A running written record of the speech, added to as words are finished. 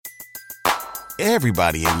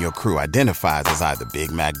Everybody in your crew identifies as either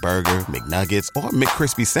Big Mac Burger, McNuggets, or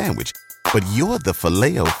McCrispy Sandwich. But you're the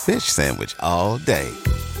Filet-O-Fish Sandwich all day.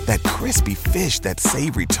 That crispy fish, that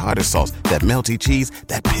savory tartar sauce, that melty cheese,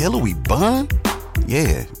 that pillowy bun.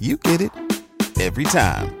 Yeah, you get it. Every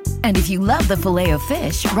time. And if you love the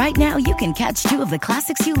Filet-O-Fish, right now you can catch two of the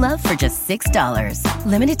classics you love for just $6.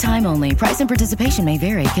 Limited time only. Price and participation may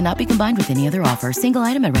vary. Cannot be combined with any other offer. Single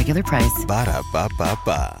item at regular price.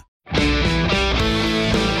 Ba-da-ba-ba-ba.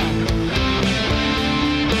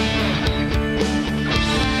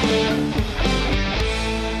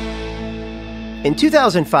 In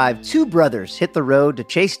 2005, two brothers hit the road to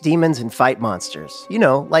chase demons and fight monsters. You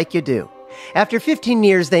know, like you do. After 15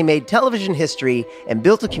 years, they made television history and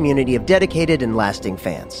built a community of dedicated and lasting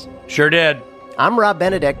fans. Sure did. I'm Rob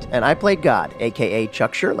Benedict, and I played God, a.k.a.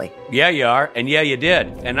 Chuck Shirley. Yeah, you are, and yeah, you did.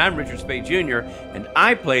 And I'm Richard Spade Jr., and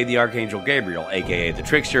I played the Archangel Gabriel, a.k.a. the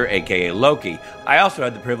Trickster, a.k.a. Loki. I also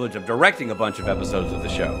had the privilege of directing a bunch of episodes of the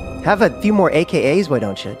show. Have a few more AKAs, why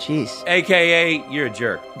don't you? Jeez. A.k.a. you're a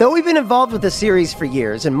jerk. Though we've been involved with the series for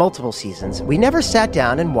years and multiple seasons, we never sat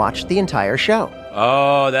down and watched the entire show.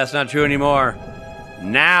 Oh, that's not true anymore.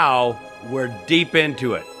 Now we're deep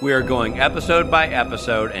into it. We are going episode by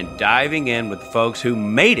episode and diving in with the folks who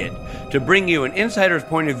made it to bring you an insider's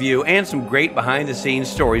point of view and some great behind-the-scenes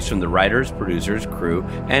stories from the writers, producers, crew,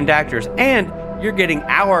 and actors. And you're getting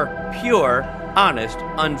our pure, honest,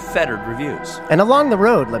 unfettered reviews. And along the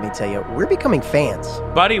road, let me tell you, we're becoming fans.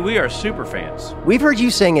 Buddy, we are super fans. We've heard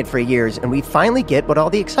you saying it for years, and we finally get what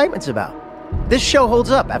all the excitement's about. This show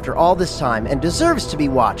holds up after all this time and deserves to be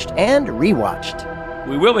watched and rewatched.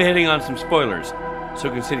 We will be hitting on some spoilers, so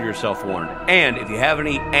consider yourself warned. And if you have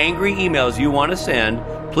any angry emails you want to send,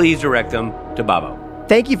 please direct them to Babo.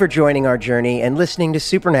 Thank you for joining our journey and listening to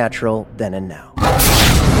Supernatural Then and Now.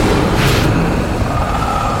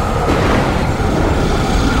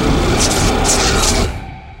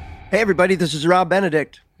 Hey everybody, this is Rob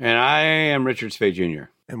Benedict. And I am Richard Spade Jr.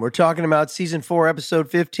 And we're talking about Season 4, Episode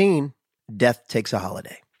 15, Death Takes a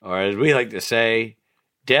Holiday. Or as we like to say,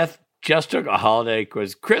 Death just took a holiday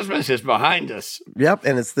because Christmas is behind us. Yep,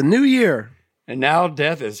 and it's the new year. And now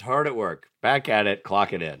Death is hard at work. Back at it,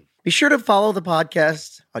 clock it in. Be sure to follow the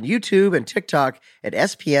podcast on YouTube and TikTok at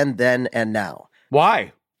SPN Then and Now.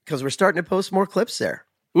 Why? Because we're starting to post more clips there.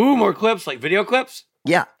 Ooh, more clips, like video clips?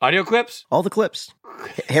 Yeah. Audio clips? All the clips.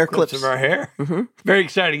 Hair clips. Of our hair? Mm-hmm. Very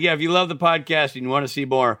exciting. Yeah, if you love the podcast and you want to see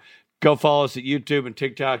more, go follow us at YouTube and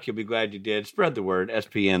TikTok. You'll be glad you did. Spread the word.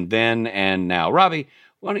 SPN Then and Now. Robbie,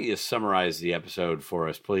 why don't you summarize the episode for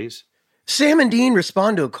us, please? Sam and Dean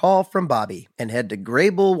respond to a call from Bobby and head to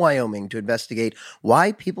Graybull, Wyoming to investigate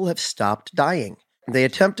why people have stopped dying. They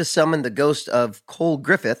attempt to summon the ghost of Cole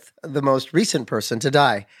Griffith, the most recent person to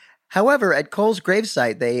die. However, at Cole's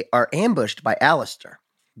gravesite, they are ambushed by Alistair.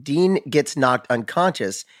 Dean gets knocked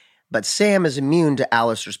unconscious, but Sam is immune to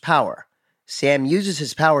Alistair's power. Sam uses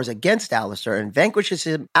his powers against Alistair and vanquishes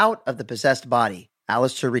him out of the possessed body.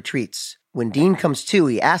 Alistair retreats. When Dean comes to,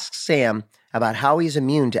 he asks Sam about how he's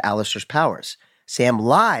immune to Alistair's powers. Sam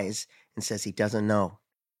lies and says he doesn't know.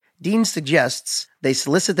 Dean suggests they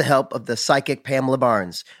solicit the help of the psychic Pamela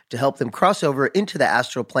Barnes to help them cross over into the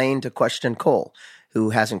astral plane to question Cole,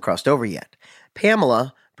 who hasn't crossed over yet.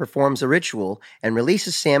 Pamela performs a ritual and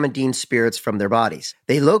releases Sam and Dean's spirits from their bodies.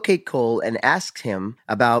 They locate Cole and ask him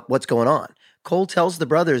about what's going on. Cole tells the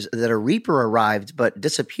brothers that a Reaper arrived but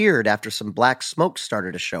disappeared after some black smoke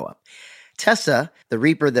started to show up. Tessa, the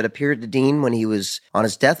Reaper that appeared to Dean when he was on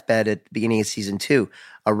his deathbed at the beginning of Season 2,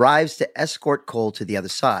 arrives to escort Cole to the other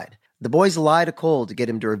side. The boys lie to Cole to get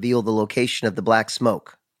him to reveal the location of the black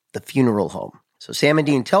smoke, the funeral home. So Sam and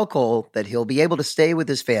Dean tell Cole that he'll be able to stay with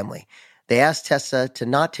his family. They ask Tessa to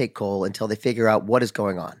not take Cole until they figure out what is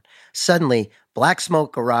going on. Suddenly, black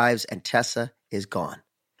smoke arrives and Tessa is gone.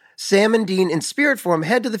 Sam and Dean, in spirit form,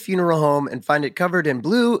 head to the funeral home and find it covered in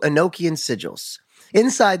blue Enochian sigils.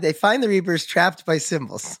 Inside, they find the Reapers trapped by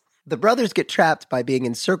symbols. The brothers get trapped by being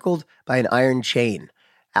encircled by an iron chain.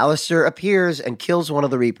 Alistair appears and kills one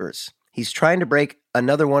of the Reapers. He's trying to break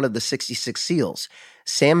another one of the 66 seals.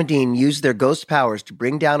 Sam and Dean use their ghost powers to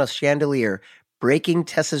bring down a chandelier, breaking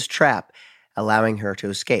Tessa's trap, allowing her to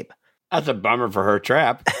escape. That's a bummer for her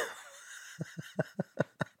trap.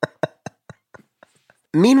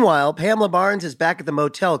 Meanwhile, Pamela Barnes is back at the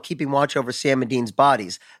motel keeping watch over Sam and Dean's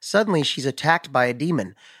bodies. Suddenly, she's attacked by a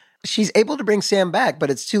demon. She's able to bring Sam back, but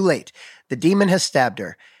it's too late. The demon has stabbed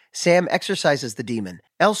her. Sam exorcises the demon.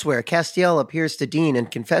 Elsewhere, Castiel appears to Dean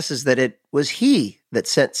and confesses that it was he that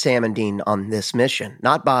sent Sam and Dean on this mission,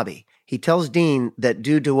 not Bobby. He tells Dean that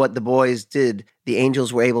due to what the boys did, the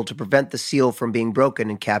angels were able to prevent the seal from being broken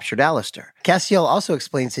and captured Alistair. Castiel also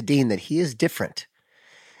explains to Dean that he is different.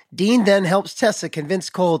 Dean then helps Tessa convince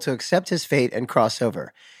Cole to accept his fate and cross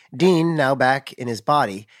over. Dean, now back in his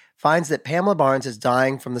body, finds that Pamela Barnes is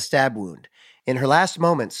dying from the stab wound. In her last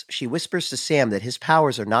moments, she whispers to Sam that his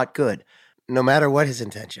powers are not good, no matter what his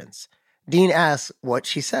intentions. Dean asks what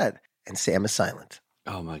she said, and Sam is silent.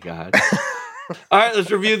 Oh, my God. All right, let's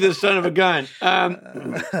review this son of a gun.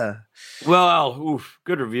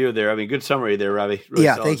 Good review there. I mean, good summary there, Robbie. Really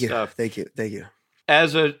thank you. Stuff. Thank you.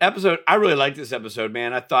 As an episode, I really liked this episode,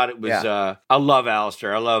 man. I thought it was, I love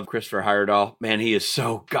Alistair. I love Christopher Heyerdahl. Man, he is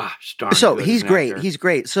so gosh darn So good he's great. actor. He's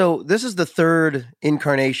great. So this is the third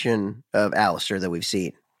incarnation of Alistair that we've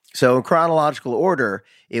seen. So in chronological order,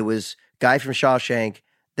 it was guy from Shawshank,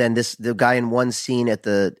 then the guy in one scene at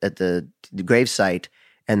the gravesite,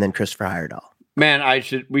 and then Christopher Heyerdahl. Man,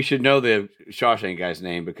 we should know the Shawshank guy's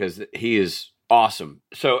name because he is awesome.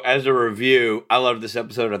 So as a review, I loved this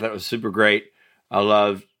episode. I thought it was super great. I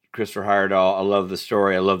love Christopher Heyerdahl. I love the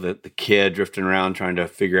story. I love the kid drifting around trying to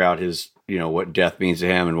figure out his, what death means to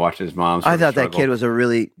him and watching his mom. I thought that kid was a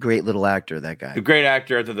really great little actor, that guy. A great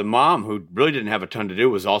actor. I thought the mom, who really didn't have a ton to do,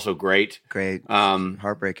 was also great. Great.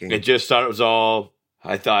 Heartbreaking. I just thought it was all,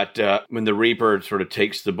 I thought when the Reaper sort of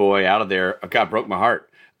takes the boy out of there, it broke my heart.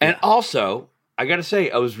 And also, I got to say,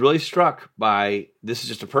 I was really struck by, this is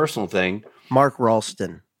just a personal thing. Mark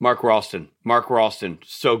Ralston,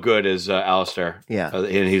 so good as Alistair. Yeah.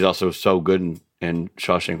 And he's also so good in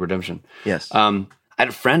Shawshank Redemption. Yes. I had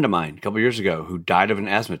a friend of mine a couple years ago who died of an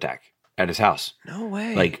asthma attack at his house. No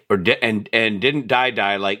way. And didn't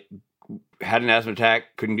die, like had an asthma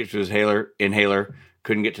attack, couldn't get to his inhaler,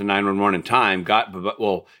 couldn't get to 911 in time,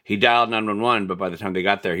 he dialed 911, but by the time they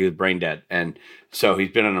got there, he was brain dead. And so he's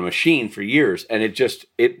been on a machine for years. And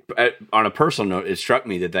on a personal note, it struck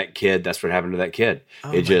me that kid, that's what happened to that kid.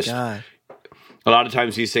 Oh my God. A lot of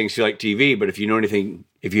times these things feel like TV, but if you know anything,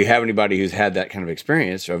 if you have anybody who's had that kind of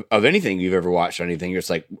experience of anything you've ever watched or anything, it's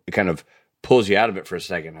like, it kind of pulls you out of it for a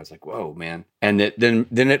second. I was like, whoa, man. And then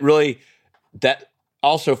it really, that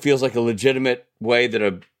also feels like a legitimate way that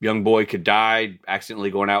a young boy could die, accidentally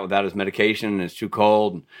going out without his medication, and it's too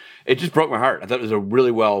cold. And it just broke my heart. I thought it was a really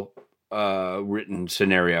well written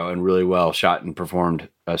scenario and really well shot and performed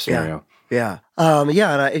scenario. Yeah. And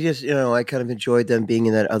I just, I kind of enjoyed them being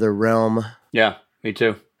in that other realm. Yeah, me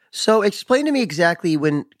too. So explain to me exactly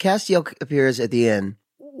when Castiel appears at the end,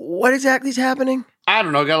 what exactly is happening? I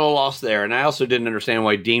don't know. I got a little lost there. And I also didn't understand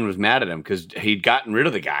why Dean was mad at him because he'd gotten rid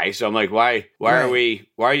of the guy. So I'm like, why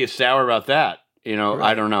are you sour about that? Right.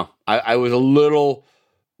 I don't know. I was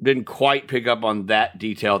didn't quite pick up on that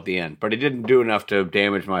detail at the end, but it didn't do enough to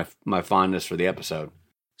damage my fondness for the episode.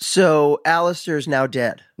 So Alistair's now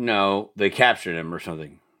dead. No, they captured him or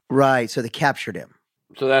something. Right. So they captured him.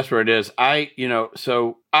 So that's where it is. So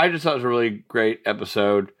I just thought it was a really great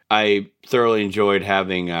episode. I thoroughly enjoyed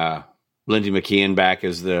having Lindsay McKeon back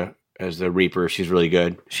as the Reaper. She's really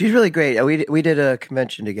good. She's really great. We did a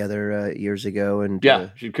convention together years ago, and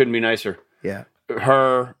she couldn't be nicer. Yeah,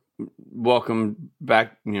 her welcome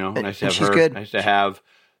back. Nice to have she's her. Good. Nice to have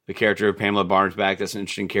the character of Pamela Barnes back. That's an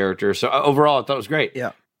interesting character. So overall, I thought it was great.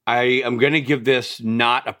 Yeah, I am going to give this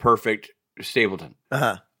not a perfect Stapleton.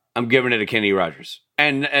 I'm giving it a Kenny Rogers,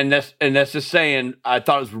 and that's just saying I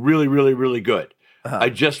thought it was really, really, really good. I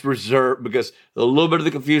just reserved because a little bit of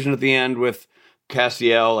the confusion at the end with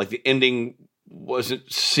Castiel, like the ending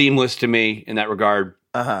wasn't seamless to me in that regard.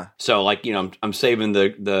 So I'm saving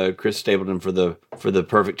the Chris Stapleton for the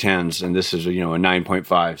perfect 10s, and this is a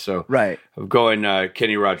 9.5. So right, I'm going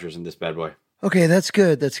Kenny Rogers in this bad boy. Okay, that's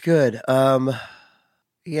good. That's good.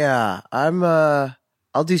 Yeah,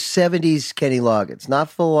 I'll do 70s Kenny Loggins,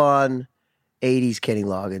 not full on 80s Kenny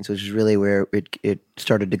Loggins, which is really where it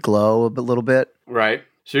started to glow a little bit. Right.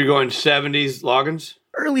 So you're going 70s Loggins?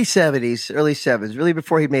 Early 70s, really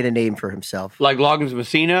before he made a name for himself. Like Loggins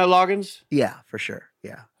Messina Loggins? Yeah, for sure.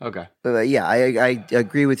 Yeah. Okay. But I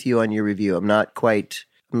agree with you on your review. I'm not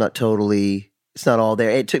totally, it's not all there.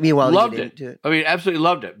 It took me a while loved to get it. into it. I mean, absolutely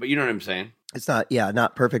loved it, but you know what I'm saying? It's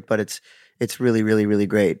not perfect, but it's really, really, really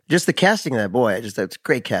great. Just the casting of that boy, that's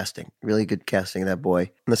great casting. Really good casting of that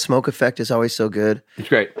boy. And the smoke effect is always so good. It's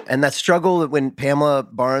great. And that struggle when Pamela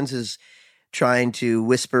Barnes is trying to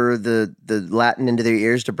whisper the Latin into their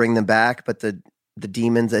ears to bring them back, but the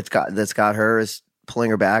demons that's got her is pulling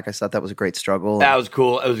her back. I thought that was a great struggle. That was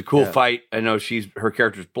cool. It was a cool fight. I know her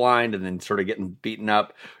character's blind and then sort of getting beaten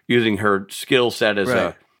up, using her skill set as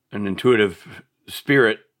an intuitive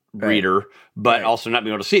spirit reader, but also not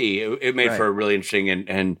being able to see. It made for a really interesting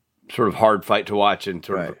and sort of hard fight to watch in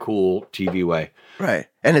sort of a cool TV way. Right.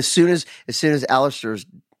 And as soon as Alistair's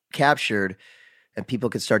captured and people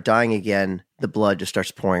can start dying again, the blood just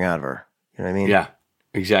starts pouring out of her. You know what I mean? Yeah,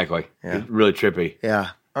 exactly. Yeah. It's really trippy. Yeah.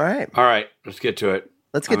 All right. Let's get to it.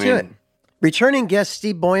 Let's get to it. Returning guest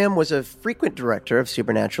Steve Boyum was a frequent director of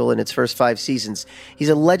Supernatural in its first 5 seasons. He's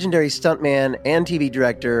a legendary stuntman and TV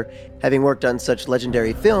director, having worked on such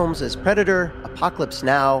legendary films as Predator, Apocalypse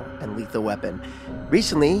Now, and Lethal Weapon.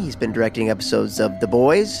 Recently, he's been directing episodes of The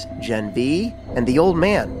Boys, Gen V, and The Old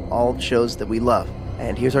Man, all shows that we love.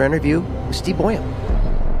 And here's our interview with Steve Boyum.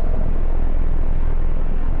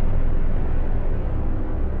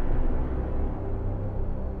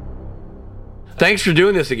 Thanks for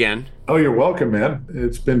doing this again. Oh, you're welcome, man.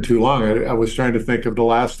 It's been too long. I was trying to think of the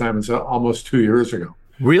last time. It's almost 2 years ago.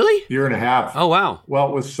 Really? Year and a half. Oh, wow. Well,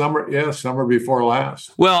 it was summer before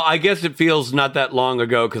last. Well, I guess it feels not that long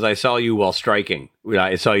ago because I saw you while striking.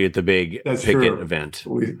 I saw you at the big picket event.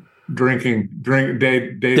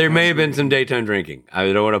 Day. There may have been some daytime drinking.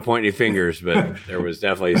 I don't want to point any fingers, but there was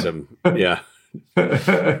definitely some,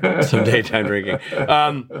 some daytime drinking.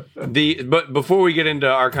 But before we get into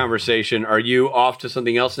our conversation, are you off to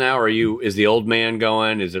something else now? Or is the Old Man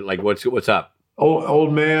going? Is it like, what's up?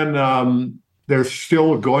 Old Man, they're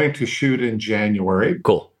still going to shoot in January.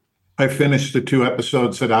 Cool. I finished the 2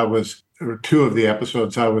 episodes or 2 of the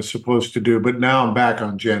episodes I was supposed to do, but now I'm back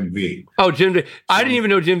on Gen V. Oh, Gen V. I didn't even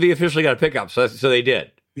know Gen V officially got a pickup, so they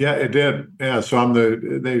did. Yeah, it did. Yeah, so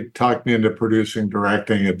they talked me into producing,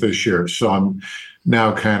 directing it this year. So I'm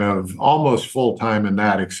now kind of almost full-time in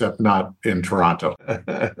that, except not in Toronto. All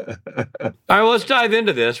right, well, let's dive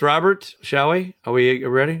into this. Robert, shall we? Are we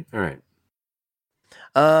ready? All right.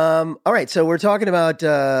 All right, so we're talking about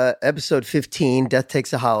episode 15, Death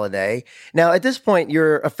Takes a Holiday. Now, at this point,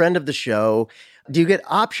 you're a friend of the show. Do you get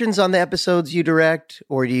options on the episodes you direct,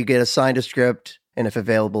 or do you get assigned a script, and if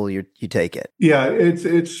available, you take it? Yeah,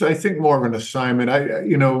 it's I think more of an assignment.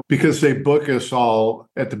 Because they book us all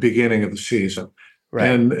at the beginning of the season, right?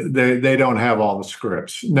 And they don't have all the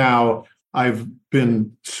scripts. Now, I've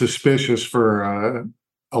been suspicious for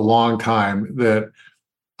a long time that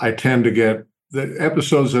I tend to get the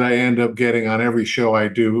episodes that I end up getting on every show I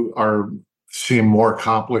do seem more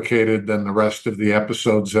complicated than the rest of the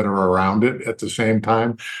episodes that are around it at the same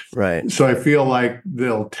time. Right. So I feel like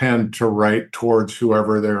they'll tend to write towards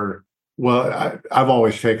whoever I've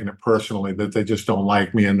always taken it personally that they just don't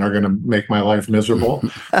like me and they're going to make my life miserable.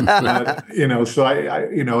 But, so I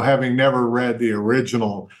having never read the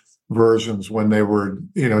original versions when they were,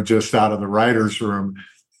 just out of the writer's room,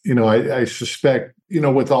 I suspect,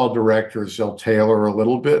 with all directors, they'll tailor a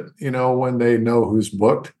little bit, when they know who's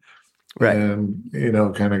booked. Right. And,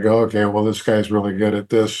 kind of go, okay, well, this guy's really good at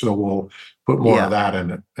this, so we'll put more of that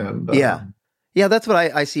in it. And Yeah, that's what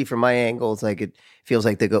I see from my angle. It's like it feels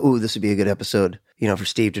like they go, ooh, this would be a good episode, for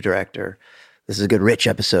Steve to direct, or this is a good Rich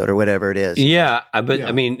episode, or whatever it is. Yeah, but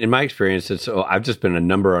I mean, in my experience, I've just been a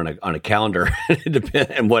number on a calendar,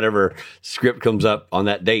 and whatever script comes up on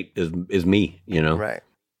that date is me,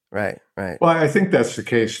 Right. Well, I think that's the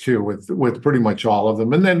case too with pretty much all of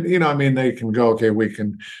them. And then, they can go, okay, we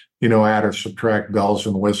can, add or subtract bells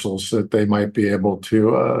and whistles that they might be able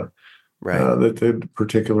to, that the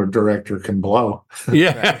particular director can blow.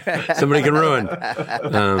 Yeah, somebody can ruin.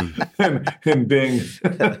 And bing.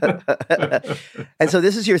 And so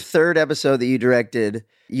this is your 3rd episode that you directed.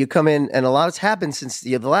 You come in, and a lot has happened since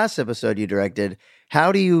the last episode you directed.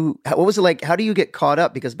 What was it like? How do you get caught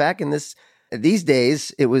up? Because back in these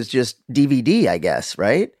days, it was just DVD, I guess,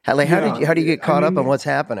 right? How do you get caught up on what's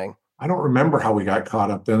happening? I don't remember how we got caught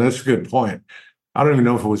up then. That's a good point. I don't even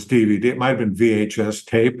know if it was DVD. It might have been VHS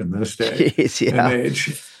tape in this day. Jeez,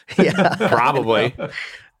 age. Yeah, probably.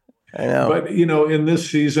 I know. But, in this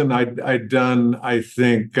season, I'd done, I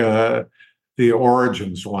think, the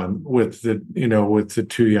Origins one with the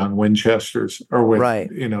 2 young Winchesters, or with,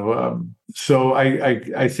 so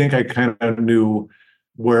I think I kind of knew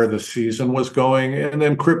where the season was going. And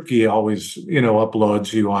then Kripke always,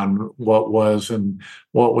 uploads you on what was and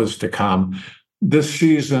what was to come. This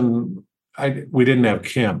season, we didn't have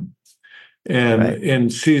Kim. And in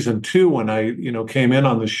season 2, when I, came in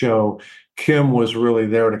on the show, Kim was really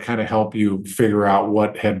there to kind of help you figure out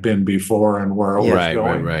what had been before and where it was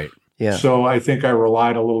going. Right. Yeah. So I think I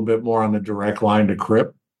relied a little bit more on the direct line to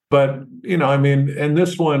Krip. But, and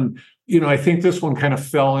this one, I think this one kind of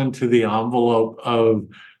fell into the envelope of,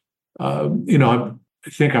 I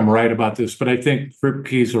think I'm right about this, but I think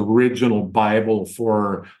Kripke's original Bible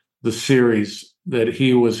for the series that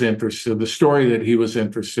he was interested, the story that he was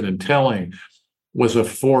interested in telling was a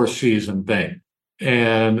 4-season thing.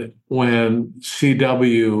 And when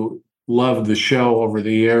CW loved the show over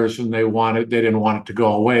the years and they didn't want it to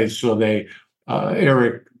go away. So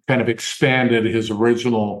Eric kind of expanded his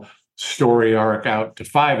original story arc out to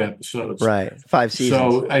 5 episodes. Right. 5 seasons.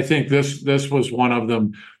 So I think this was one of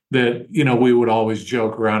them that, we would always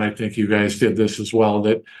joke around. I think you guys did this as well,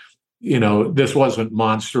 that, this wasn't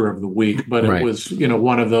Monster of the Week, but it was,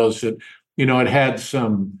 one of those that,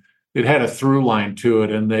 it had a through line to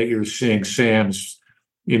it, and that you're seeing Sam's,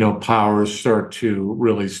 powers start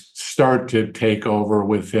to take over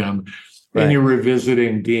with him. Right. And you're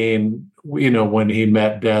revisiting Dean, when he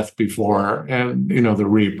met death before, and, the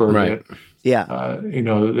Reaper. Right.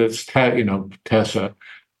 That's, Tessa.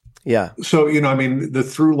 Yeah. So, the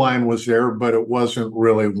through line was there, but it wasn't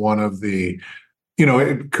really one of the,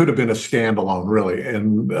 it could have been a standalone, really,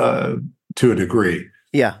 and to a degree.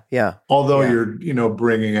 Yeah. Although you're,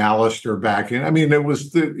 bringing Alistair back in. It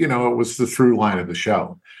was the through line of the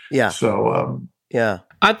show. Yeah. So, yeah.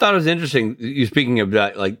 I thought it was interesting. You speaking of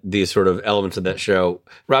that, like these sort of elements of that show.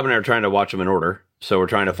 Rob and I are trying to watch them in order, so we're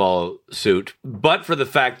trying to follow suit. But for the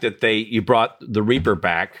fact that you brought the Reaper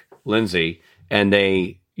back, Lindsay, and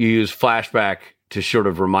you use flashback to sort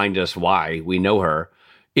of remind us why we know her.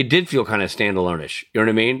 It did feel kind of standalone-ish. You know what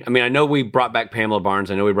I mean? I know we brought back Pamela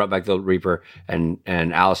Barnes. I know we brought back the Reaper and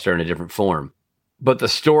Alistair in a different form. But the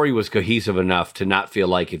story was cohesive enough to not feel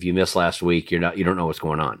like if you missed last week, you don't know what's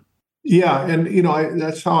going on. Yeah, and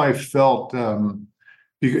that's how I felt. When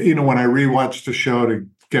I rewatched the show to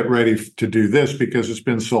get ready to do this, because it's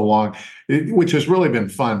been so long, which has really been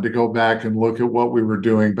fun to go back and look at what we were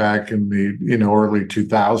doing back in the early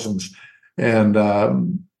 2000s, and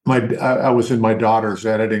I was in my daughter's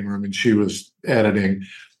editing room and she was editing,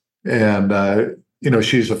 and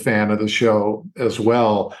she's a fan of the show as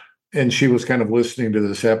well, and she was kind of listening to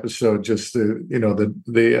this episode, just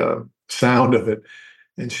the sound of it.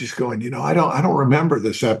 And she's going, I don't remember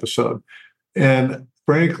this episode. And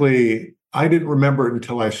frankly, I didn't remember it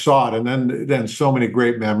until I saw it. And then so many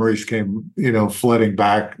great memories came, flooding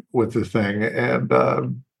back with the thing. And,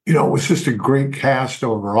 it was just a great cast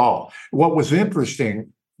overall. What was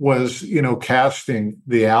interesting was, casting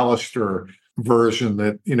the Alistair version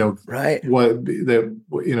that, is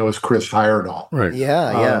Chris Heyerdahl. Right.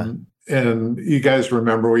 Yeah. And you guys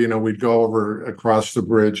remember, we'd go over across the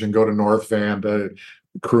bridge and go to North Van to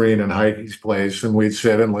Corrine and Heike's place, and we'd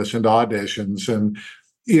sit and listen to auditions. And,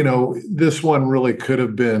 this one really could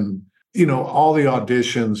have been, all the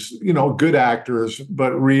auditions, good actors,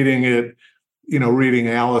 but reading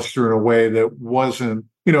Alistair in a way that wasn't,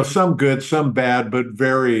 some good, some bad, but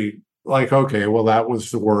very like, okay, well, that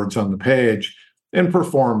was the words on the page, and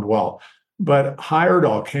performed well. But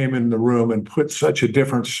Heyerdahl came in the room and put such a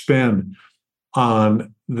different spin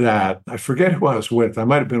on that. I forget who I was with. I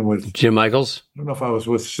might have been with Jim Michaels. I don't know if I was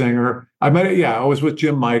with Singer. I was with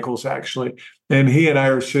Jim Michaels, actually. And he and I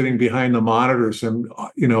are sitting behind the monitors, and,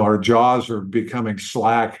 our jaws are becoming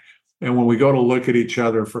slack. And when we go to look at each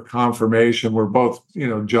other for confirmation, we're both,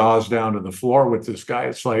 jaws down to the floor with this guy.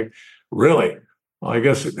 It's like, really? Well, I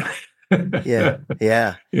guess Yeah.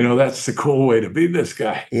 That's the cool way to be this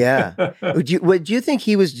guy. Yeah. Would you think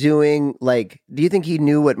he was doing, do you think he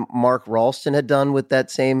knew what Mark Ralston had done with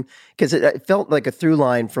that same, because it felt like a through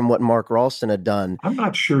line from what Mark Ralston had done. I'm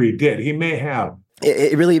not sure he did. He may have.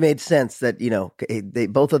 It really made sense that, they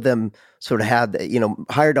both of them sort of had,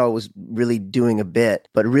 Heyerdahl was really doing a bit,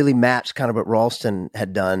 but it really matched kind of what Ralston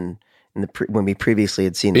had done when we previously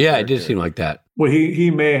had seen. Yeah, it did seem like that. Well,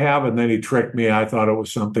 he may have, and then he tricked me. I thought it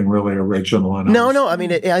was something really original. And No.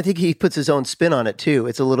 I think he puts his own spin on it too.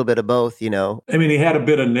 It's a little bit of both, he had a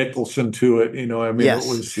bit of Nicholson to it. Yes. It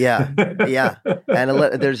was. Yeah.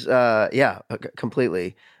 And there's,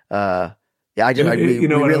 completely. We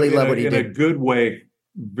really love what he did. In a good way,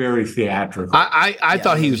 very theatrical. I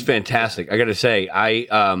thought he was fantastic. I got to say, I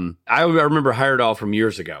remember Heyerdahl from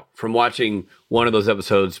years ago, from watching one of those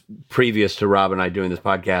episodes previous to Rob and I doing this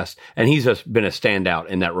podcast, and he's just been a standout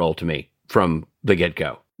in that role to me from the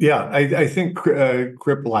get-go. Yeah, I think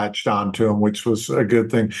Kripp latched onto him, which was a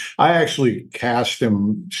good thing. I actually cast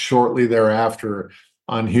him shortly thereafter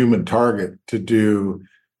on Human Target to do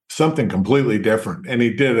something completely different, and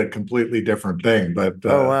he did a completely different thing. But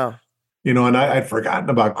oh wow. And I'd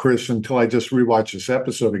forgotten about Chris until I just rewatched this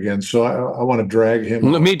episode again. So I want to drag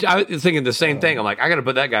him. I was thinking the same thing. I'm like, I got to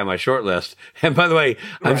put that guy on my short list. And by the way,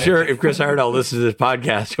 I'm sure if Chris Heyerdahl listens to this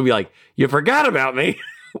podcast, he'll be like, you forgot about me.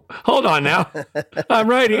 Hold on now. I'm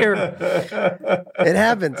right here. It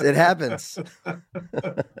happens.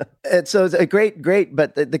 And so it's a great,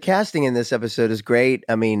 but the casting in this episode is great.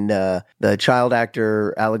 I mean, the child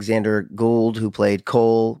actor, Alexander Gould, who played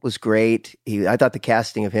Cole, was great. I thought the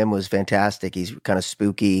casting of him was fantastic. He's kind of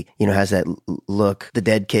spooky, has that look, the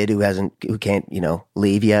dead kid who can't,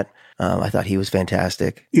 leave yet. I thought he was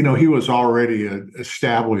fantastic. He was already an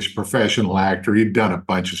established professional actor. He'd done a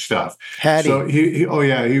bunch of stuff. So he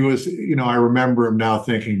was, I remember him now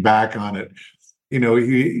thinking back on it.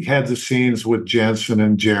 He had the scenes with Jensen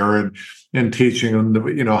and Jared and teaching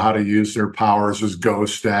them, how to use their powers as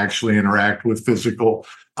ghosts to actually interact with physical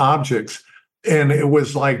objects. And it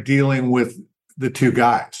was like dealing with the two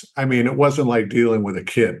guys. I mean, it wasn't like dealing with a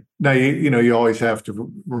kid. Now, you always have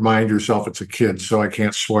to remind yourself it's a kid, so I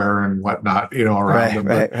can't swear and whatnot, around them,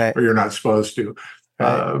 right. Or you're not supposed to.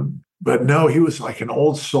 Right. But no, he was like an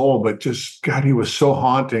old soul, but just, God, he was so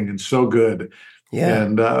haunting and so good. Yeah.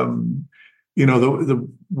 And, the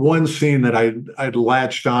one scene that I'd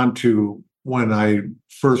latched onto when I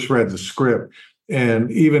first read the script,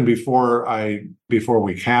 and even before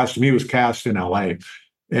we cast him, he was cast in LA,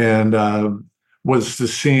 and was the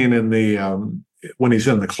scene in the when he's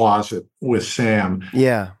in the closet with Sam.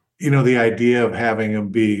 Yeah. The idea of having him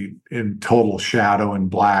be in total shadow and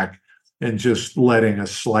black and just letting a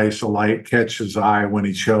slice of light catch his eye when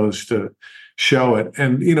he chose to show it.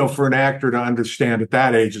 And, for an actor to understand at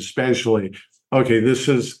that age, especially, okay, this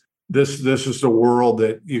is the world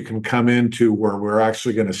that you can come into where we're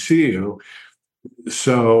actually going to see you.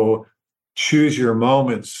 So choose your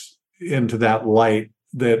moments into that light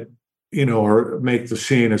that, or make the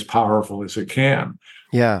scene as powerful as it can.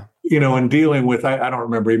 Yeah. And dealing with, I don't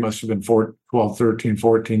remember, he must have been 12, 13,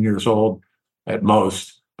 14 years old at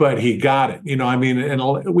most, but he got it, and,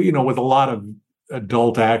 with a lot of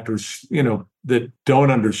adult actors, that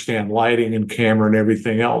don't understand lighting and camera and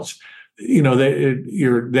everything else,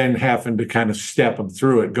 you're then having to kind of step them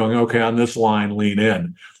through it, going, okay, on this line, lean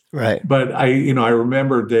in. Right. But I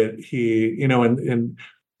remember that he, and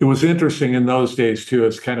it was interesting in those days too,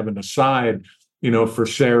 as kind of an aside, for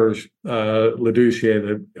Sarah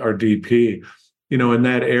LaDoucier, our DP, in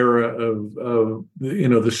that era of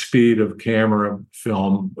the speed of camera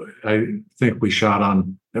film, I think we shot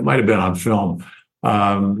on, it might've been on film.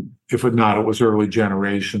 If not, it was early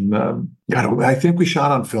generation. I think we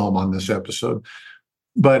shot on film on this episode,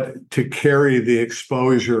 but to carry the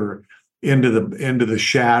exposure into the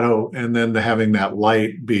shadow and then having that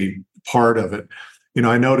light be part of it.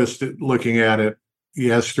 I noticed it looking at it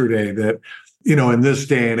yesterday that, in this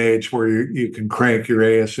day and age where you can crank your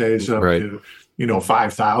ASAs up to,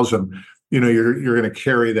 5,000, you're going to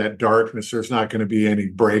carry that darkness. There's not going to be any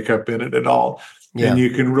breakup in it at all. Yeah. And you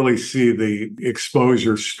can really see the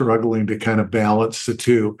exposure struggling to kind of balance the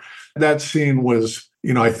two. That scene was,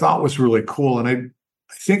 I thought was really cool. And I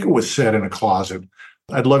think it was set in a closet.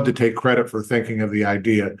 I'd love to take credit for thinking of the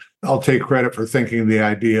idea. I'll take credit for thinking of the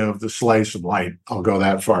idea of the slice of light. I'll go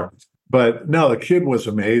that far. But no, the kid was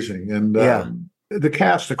amazing. And the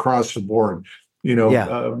cast across the board,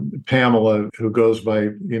 Pamela, who goes by,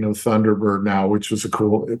 Thunderbird now, which was a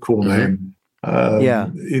cool name.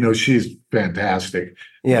 She's fantastic.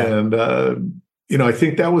 Yeah. And, I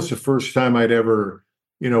think that was the first time I'd ever,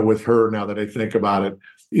 with her, now that I think about it,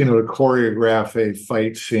 to choreograph a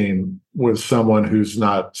fight scene with someone who's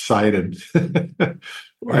not sighted.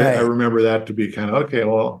 Right. I remember that to be kind of, okay,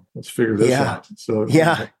 well, let's figure this out. So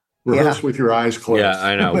rehearse with your eyes closed. Yeah,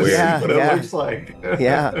 I know. Weird. What it looks like.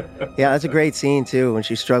 Yeah, that's a great scene too, when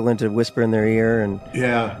she's struggling to whisper in their ear and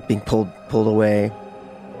being pulled away.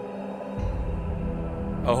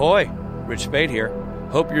 Ahoy, Rich Spade here.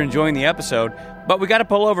 Hope you're enjoying the episode, but we got to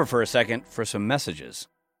pull over for a second for some messages.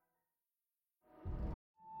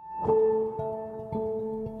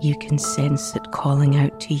 You can sense it calling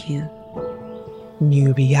out to you.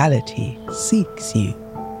 New reality seeks you.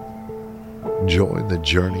 Join the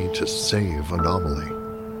journey to save Anomaly.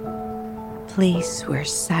 Place where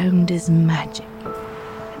sound is magic.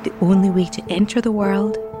 The only way to enter the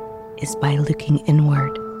world is by looking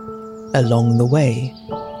inward. Along the way,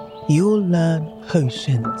 you'll learn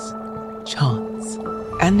potions, chants,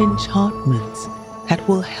 and enchantments that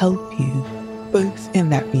will help you both in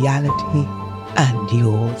that reality and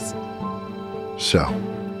yours. So,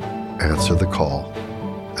 answer the call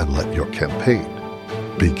and let your campaign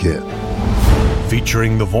begin.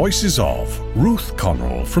 Featuring the voices of Ruth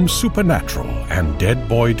Connell from Supernatural and Dead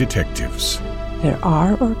Boy Detectives. There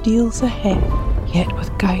are ordeals ahead, yet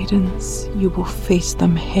with guidance, you will face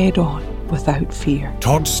them head on without fear.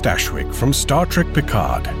 Todd Stashwick from Star Trek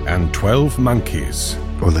Picard and 12 Monkeys.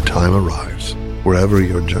 When the time arrives, Wherever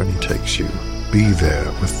your journey takes you, be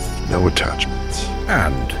there with no attachments.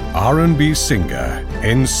 And R&B singer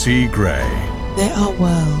N.C. Gray. There are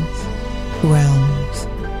worlds, realms,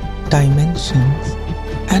 dimensions,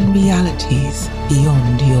 and realities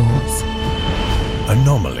beyond yours.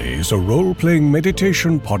 Anomaly is a role-playing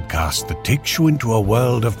meditation podcast that takes you into a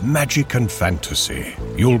world of magic and fantasy.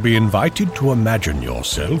 You'll be invited to imagine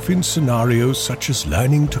yourself in scenarios such as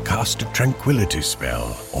learning to cast a tranquility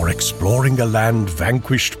spell or exploring a land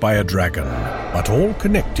vanquished by a dragon, but all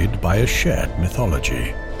connected by a shared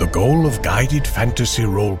mythology. The goal of guided fantasy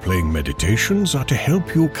role-playing meditations are to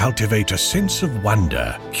help you cultivate a sense of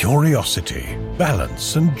wonder, curiosity,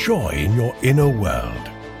 balance, and joy in your inner world.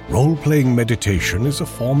 Role-playing meditation is a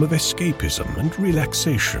form of escapism and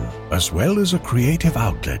relaxation, as well as a creative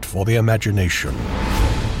outlet for the imagination.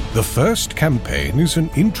 The first campaign is an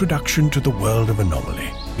introduction to the world of Anomaly,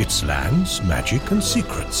 its lands, magic, and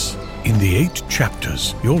secrets. In the 8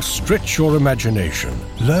 chapters, you'll stretch your imagination,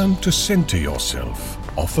 learn to center yourself,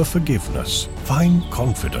 offer forgiveness, find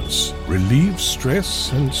confidence, relieve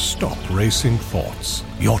stress, and stop racing thoughts.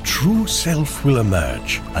 Your true self will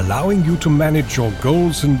emerge, allowing you to manage your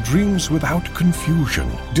goals and dreams without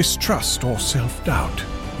confusion, distrust, or self-doubt.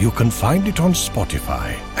 You can find it on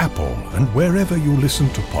Spotify, Apple, and wherever you listen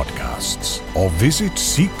to podcasts. Or visit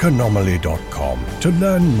seekanomaly.com to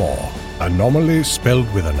learn more. Anomaly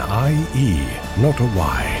spelled with an I-E, not a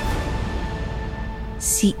Y.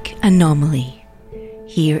 Seek Anomaly.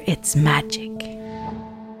 Hear its magic.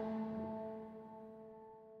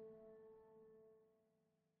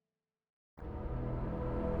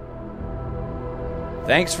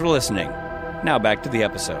 Thanks for listening. Now back to the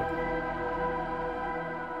episode.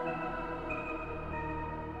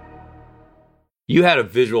 You had a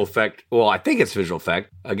visual effect. Well, I think it's visual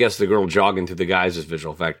effect. I guess the girl jogging through the guys is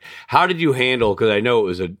visual effect. How did you handle, because I know it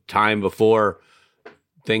was a time before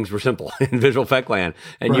things were simple in visual effect land,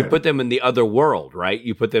 and you put them in the other world, right?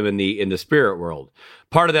 You put them in the spirit world.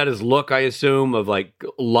 Part of that is look, I assume, of like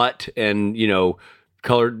LUT and,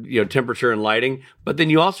 colored, temperature and lighting. But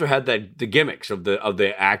then you also had the gimmicks of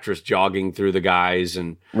the actress jogging through the guys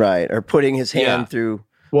and or putting his hand through.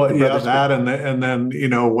 Well, yeah, that and then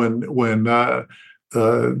when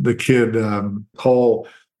the kid Cole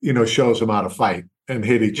shows him how to fight and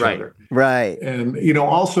hit each other. Right. And,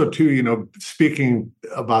 also too, speaking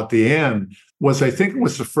about the end was, I think it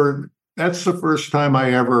was that's the first time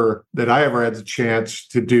I ever had the chance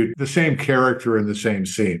to do the same character in the same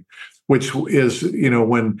scene, which is,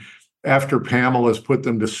 when after Pamela's put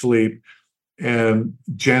them to sleep and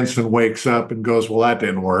Jensen wakes up and goes, well, that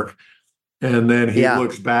didn't work. And then he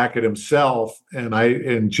looks back at himself,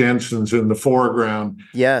 and Jensen's in the foreground.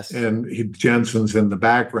 Yes. And Jensen's in the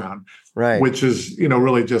background. Right. Which is,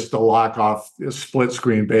 really just a lock off, a split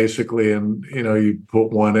screen, basically. And, you put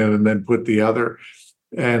one in and then put the other.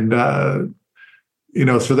 And,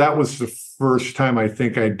 so that was the first time I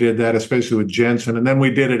think I did that, especially with Jensen. And then we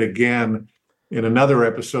did it again in another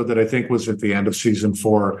episode that I think was at the end of season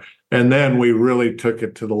 4. And then we really took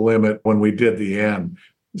it to the limit when we did the end.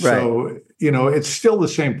 So, it's still the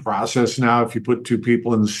same process now. If you put 2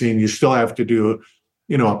 people in the scene, you still have to do,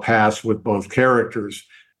 a pass with both characters.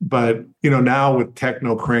 But, now with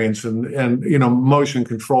techno cranes and motion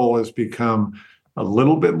control has become a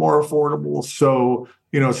little bit more affordable. So,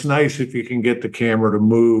 it's nice if you can get the camera to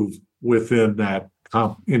move within that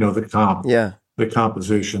the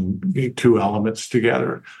composition, 2 elements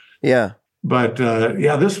together. Yeah. But,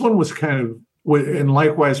 this one was kind of, and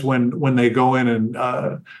likewise when they go in and,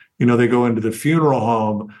 they go into the funeral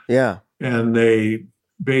home. Yeah. And they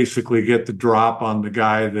basically get the drop on the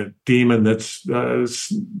guy, the demon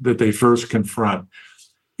that they first confront.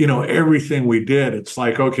 Everything we did, it's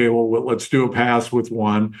like, okay, well, let's do a pass with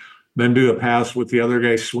one, then do a pass with the other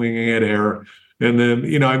guy swinging at air. And then,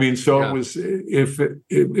 it was,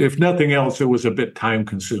 if nothing else, it was a bit time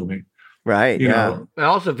consuming. Right. It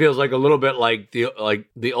also feels like a little bit like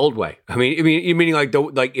the old way. I mean, meaning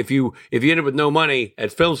like if you end up with no money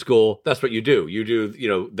at film school, that's what you do. You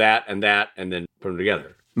do, that, and then put them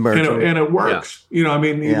together. And it works. Yeah.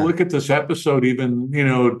 You look at this episode, even,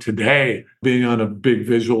 today, being on a big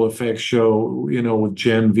visual effects show, with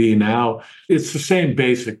Gen V now, it's the same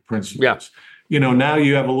basic principles. Yeah. Now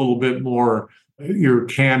you have a little bit more, your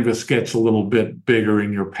canvas gets a little bit bigger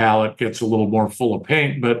and your palette gets a little more full of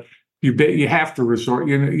paint, but you have to resort,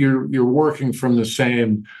 you're working from the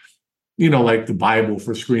same, like the Bible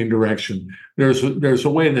for screen direction. There's a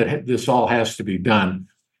way that this all has to be done.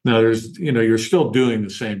 Now you're still doing the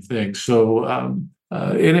same thing. So, and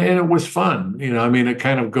it was fun, it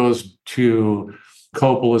kind of goes to,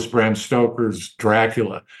 Coppola's Bram Stoker's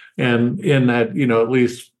Dracula. And in that, at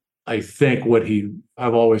least I think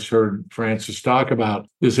I've always heard Francis talk about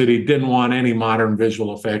is that he didn't want any modern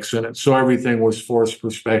visual effects in it. So everything was forced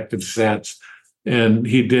perspective sets. And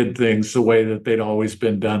he did things the way that they'd always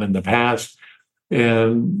been done in the past.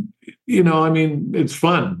 And, it's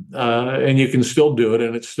fun. And you can still do it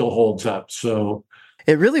and it still holds up. So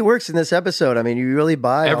it really works in this episode. I mean, you really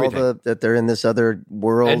buy everything. That they're in this other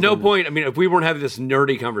world. At no point, if we weren't having this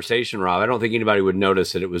nerdy conversation, Rob, I don't think anybody would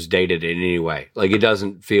notice that it was dated in any way. Like, it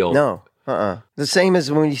doesn't feel... No. The same as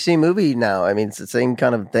when you see a movie now. I mean, it's the same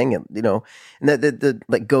kind of thing, and the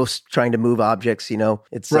like ghosts trying to move objects,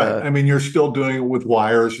 it's right. You're still doing it with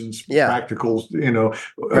wires and practicals,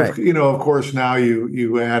 right. Of course now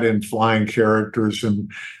you add in flying characters and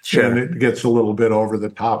it gets a little bit over the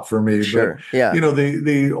top for me. Sure. But,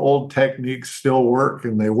 the old techniques still work,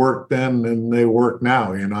 and they worked then and they work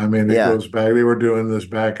now, it goes back. They were doing this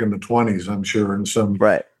back in the 20s, I'm sure, in some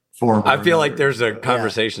form. I feel like there's a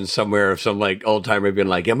conversation somewhere of some like old timer being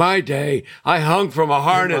like, in my day, I hung from a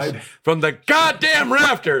harness from the goddamn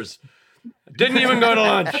rafters. Didn't even go to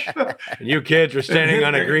lunch. And you kids are standing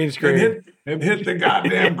on a green screen. And hit the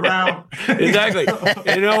goddamn ground. Exactly.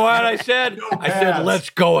 You know what I said? I said,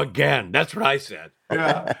 let's go again. That's what I said.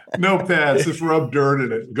 Yeah. No pads. Just rub dirt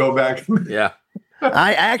in it and go back. Yeah.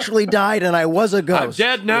 I actually died and I was a ghost. I'm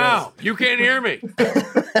dead now. Yes. You can't hear me.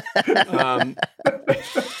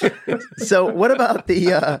 So what about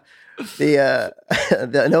the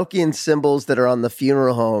Enochian symbols that are on the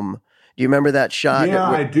funeral home? Do you remember that shot? Yeah,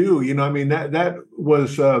 I do. That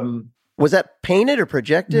was... was that painted or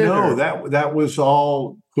projected? No, that was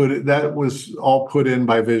all put in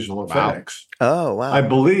by visual effects. Wow. Oh, wow. I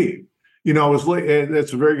believe.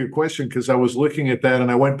 That's a very good question, because I was looking at that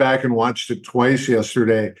and I went back and watched it twice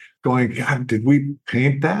yesterday going, God, did we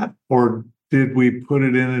paint that or did we put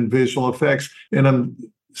it in visual effects? And I'm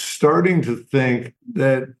starting to think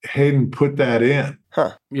that Hayden put that in.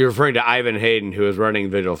 Huh. You're referring to Ivan Hayden, who is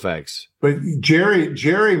running visual effects. But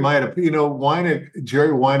Jerry might have,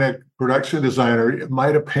 Jerry Weineck, production designer,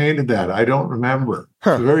 might have painted that. I don't remember.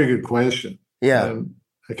 Huh. It's a very good question. Yeah. And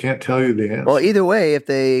I can't tell you the answer. Well, either way, if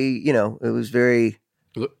they, it was very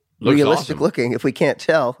realistic looking. If we can't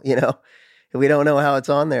tell, if we don't know how it's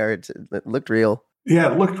on there, it looked real. Yeah,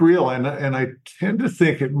 it looked real. And I tend to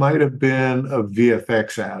think it might have been a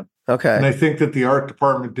VFX ad. Okay. And I think that the art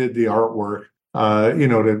department did the artwork,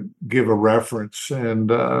 to give a reference.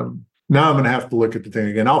 And now I'm going to have to look at the thing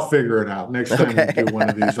again. I'll figure it out. Next time we do one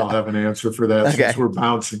of these, I'll have an answer for that since we're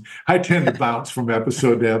bouncing. I tend to bounce from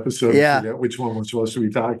episode to episode and forget which one we're supposed to be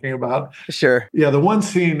talking about. Sure. Yeah, the one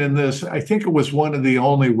scene in this, I think it was one of the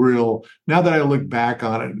only real, now that I look back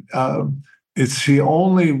on it, it's the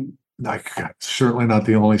only, certainly not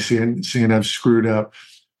the only scene I've screwed up.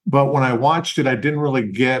 But when I watched it, I didn't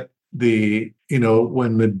really get when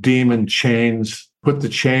the demon put the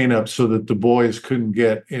chain up so that the boys couldn't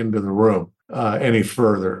get into the room any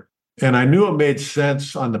further. And I knew it made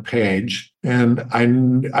sense on the page, and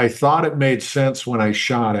I thought it made sense when I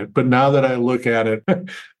shot it. But now that I look at it,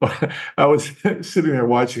 I was sitting there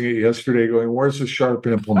watching it yesterday going, where's the sharp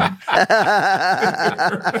implement?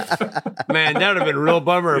 Man, that would have been a real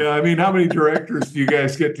bummer. Yeah, how many directors do you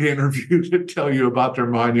guys get to interview to tell you about their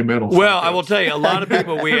monumental Well, I will tell you, a lot of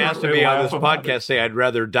people we asked to be on this podcast say, I'd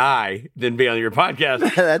rather die than be on your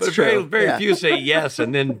podcast. That's true. Very few say yes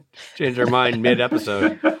and then change their mind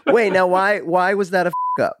mid-episode. Wait, now why was that a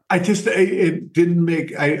up? It didn't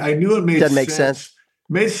make, I knew it made Doesn't make sense.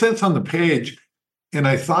 It made sense on the page. And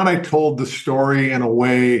I thought I told the story in a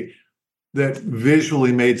way that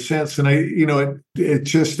visually made sense. And I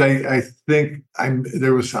think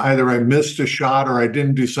there was either I missed a shot or I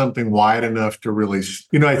didn't do something wide enough to really,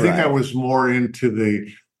 I think I was more into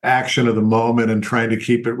the action of the moment and trying to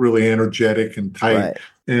keep it really energetic and tight. Right.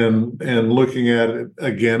 And looking at it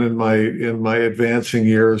again in my advancing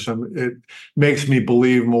years, it makes me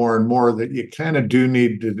believe more and more that you kind of do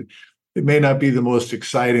need to. It may not be the most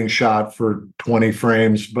exciting shot for 20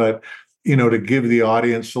 frames, but to give the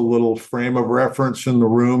audience a little frame of reference in the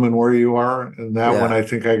room and where you are. And that one, I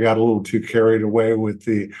think I got a little too carried away with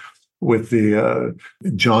the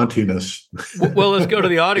jauntiness. Well, let's go to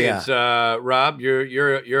the audience. Rob,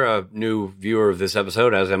 you're a new viewer of this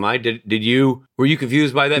episode, as am I. Were you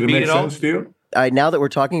confused by that beat at all? Did it make sense to you? Now that we're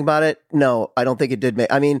talking about it, no, I don't think it did make.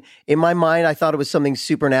 In my mind, I thought it was something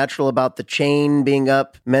supernatural about the chain being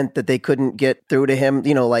up meant that they couldn't get through to him.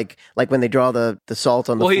 Like when they draw the salt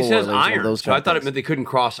on the floor. Well, he says iron, so I thought it meant they couldn't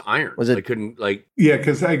cross iron. Was it? They couldn't Yeah,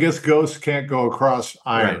 because I guess ghosts can't go across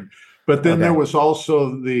iron. But then there was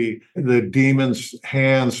also the demon's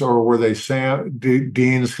hands, or were they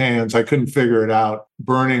Dean's hands? I couldn't figure it out,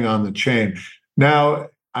 burning on the chain. Now,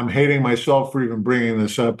 I'm hating myself for even bringing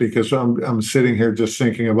this up because I'm sitting here just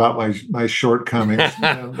thinking about my shortcomings.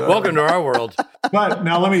 And, welcome to our world. But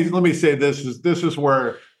now let me say this is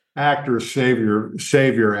where actors save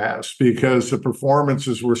your ass, because the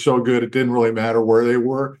performances were so good it didn't really matter where they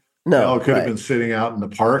were. No, it could have been sitting out in the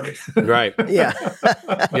park. Right. Yeah.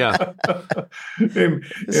 Yeah.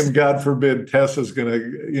 And God forbid Tessa's going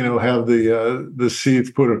to, have the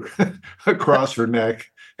seats put across her neck.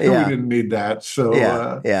 Yeah. We didn't need that. So,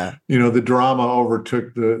 the drama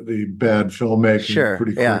overtook the bad filmmaking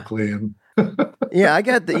pretty quickly. And yeah,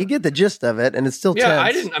 you get the gist of it, and it's still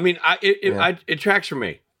tense. It tracks for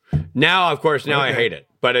me. Now, of course, I hate it.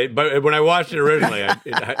 But when I watched it originally, I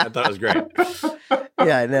thought it was great.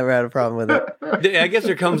 Yeah, I never had a problem with it. I guess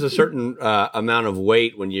there comes a certain amount of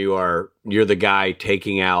weight when you're the guy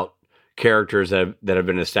taking out characters that have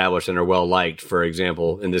been established and are well liked. For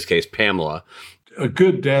example, in this case, Pamela. A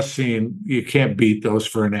good death scene, you can't beat those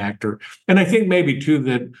for an actor. And I think maybe too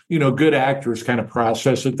that, good actors kind of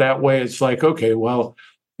process it that way. It's like, okay, well,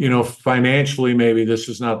 financially, maybe this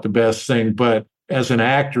is not the best thing, but as an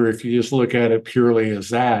actor, if you just look at it purely as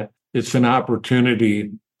that, it's an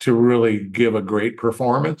opportunity to really give a great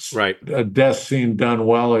performance. Right. A death scene done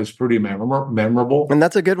well is pretty memorable. And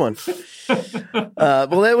that's a good one.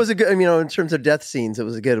 Well, that was a good, in terms of death scenes, it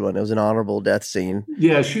was a good one. It was an honorable death scene.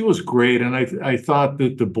 Yeah, she was great. And I thought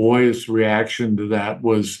that the boys' reaction to that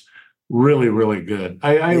was really, really good.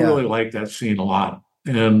 I really liked that scene a lot.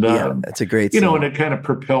 And that's a great scene. And it kind of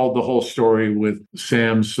propelled the whole story with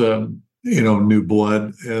Sam's, new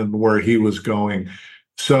blood and where he was going.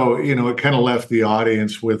 So, it kind of left the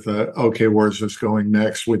audience with, okay, where's this going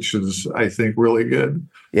next, which is, I think, really good.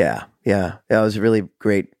 Yeah. That was really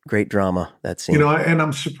great drama, that scene. And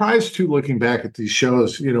I'm surprised, too, looking back at these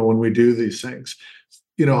shows, when we do these things,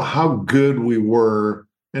 how good we were.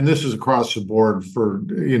 And this is across the board for,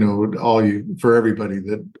 for everybody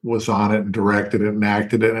that was on it and directed it and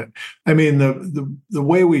acted in it. I mean, the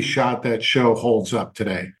way we shot that show holds up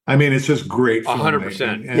today. I mean, it's just great.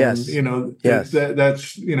 100%. And, yes.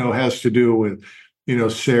 That's, has to do with,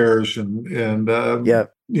 Serge and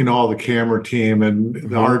all the camera team and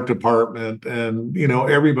the art department and,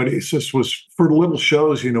 everybody. It just was for little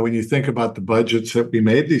shows, when you think about the budgets that we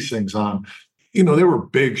made these things on, they were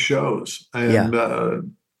big shows. And,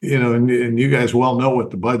 and you guys well know what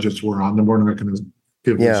the budgets were on them. We're not going to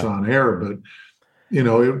give this on air, but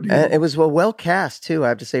it was well cast too. I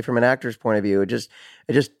have to say, from an actor's point of view, it just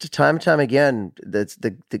time and time again,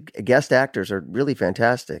 the guest actors are really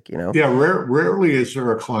fantastic. Yeah, rarely is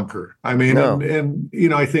there a clunker. I mean, and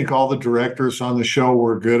I think all the directors on the show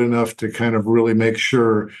were good enough to kind of really make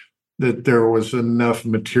sure that there was enough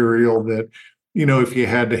material that, if you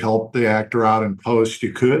had to help the actor out in post,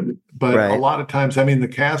 you could. But a lot of times, I mean, the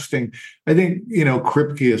casting, I think,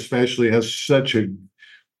 Kripke especially has such a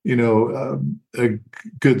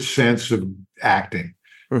good sense of acting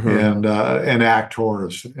and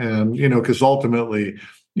actors. And, because ultimately,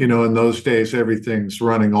 in those days, everything's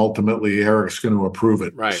running. Ultimately, Eric's going to approve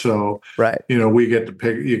it. Right. So, we get to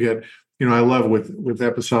pick, I love with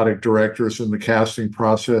episodic directors in the casting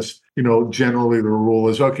process, generally the rule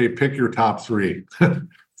is, okay, pick your top three. And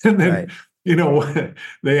then,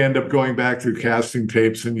 they end up going back through casting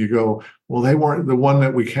tapes and you go, well, they weren't, the one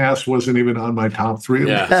that we cast wasn't even on my top three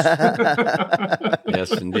list.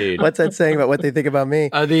 Yes, indeed. What's that saying about what they think about me?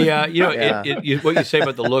 What you say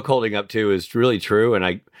about the look holding up too is really true.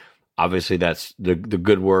 And obviously that's the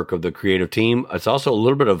good work of the creative team. It's also a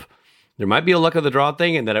little bit of, there might be a luck of the draw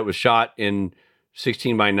thing in that it was shot in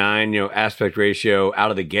 16:9, aspect ratio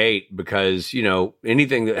out of the gate, because,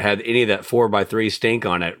 anything that had any of that 4:3 stink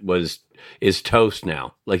on it is toast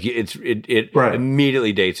now. Like it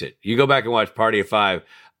immediately dates it. You go back and watch Party of Five.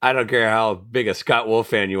 I don't care how big a Scott Wolf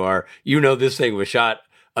fan you are. This thing was shot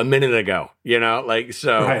a minute ago, and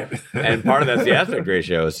part of that's the aspect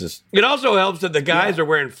ratio. It's just, it also helps that the guys are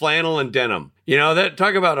wearing flannel and denim. That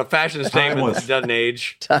talk about a fashion statement that doesn't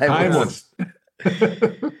age. Timeless.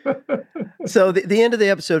 So the end of the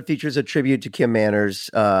episode features a tribute to Kim Manners.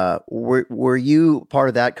 Were you part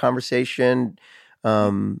of that conversation?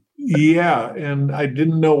 Yeah, and I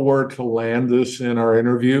didn't know where to land this in our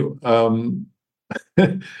interview,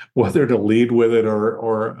 whether to lead with it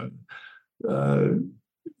or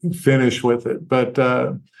finish with it. But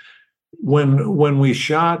when we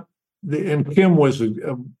shot, and Kim was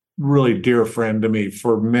a really dear friend to me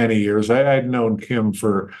for many years. I'd known Kim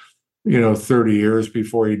for 30 years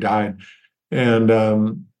before he died.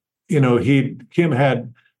 And, Kim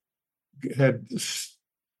had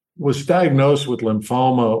was diagnosed with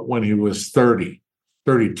lymphoma when he was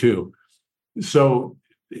 32. So,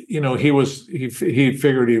 he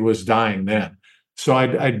figured he was dying then. So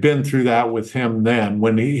I'd been through that with him then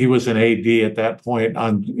when he was an AD at that point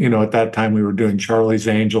at that time we were doing Charlie's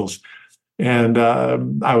Angels. And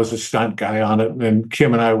I was a stunt guy on it. And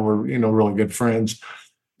Kim and I were, really good friends.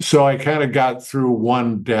 So I kind of got through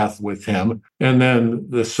one death with him. And then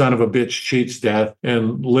the son of a bitch cheats death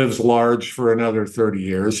and lives large for another 30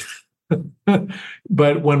 years.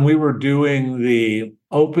 But when we were doing the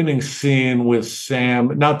opening scene with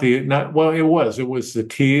Sam, it was the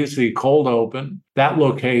tease, the cold open, that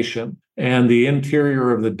location, and the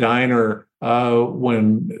interior of the diner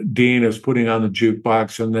when Dean is putting on the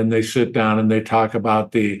jukebox, and then they sit down and they talk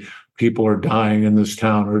about the people are dying in this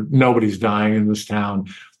town or nobody's dying in this town.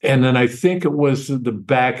 And then I think it was the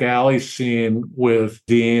back alley scene with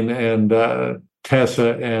Dean and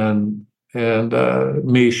Tessa and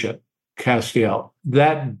Misha Castiel.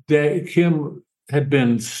 That day, Kim had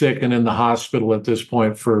been sick and in the hospital at this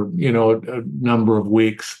point for, a number of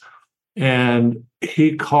weeks. And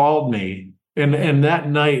he called me. And that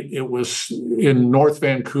night it was in North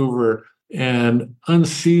Vancouver and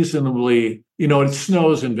unseasonably, it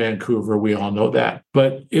snows in Vancouver. We all know that.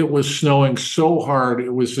 But it was snowing so hard.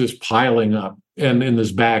 It was just piling up and in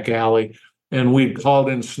this back alley. And we called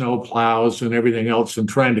in snow plows and everything else and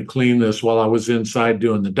trying to clean this while I was inside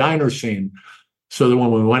doing the diner scene. So that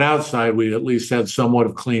when we went outside, we at least had somewhat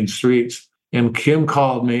of clean streets. And Kim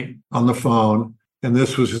called me on the phone. And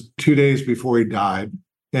this was 2 days before he died.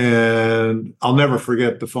 And I'll never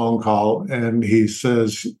forget the phone call. And he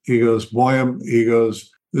goes, Boyum,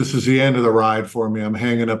 this is the end of the ride for me. I'm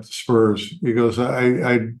hanging up the spurs. He goes,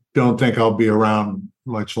 I don't think I'll be around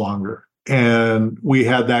much longer. And we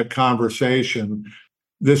had that conversation.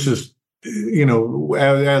 This is,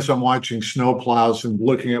 as I'm watching snowplows and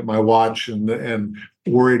looking at my watch and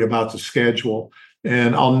worried about the schedule.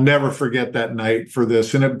 And I'll never forget that night for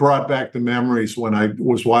this. And it brought back the memories when I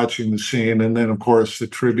was watching the scene. And then, of course, the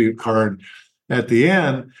tribute card at the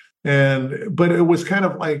end. But it was kind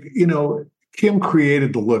of like, Kim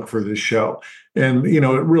created the look for this show. And, it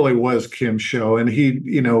really was Kim's show. And he,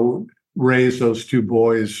 raised those two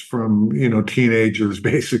boys from, teenagers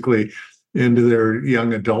basically into their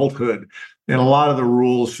young adulthood. And a lot of the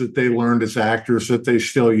rules that they learned as actors that they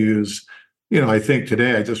still use, I think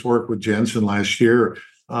today, I just worked with Jensen last year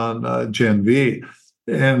on Gen V.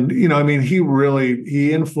 And,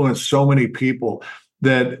 he influenced so many people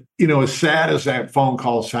that, as sad as that phone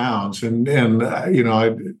call sounds, and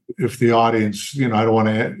if the audience, I don't want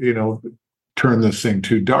to, turn this thing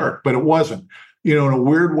too dark, but it wasn't. In a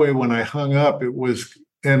weird way, when I hung up, it was,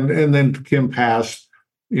 and then Kim passed,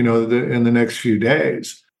 in the next few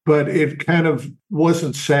days. But it kind of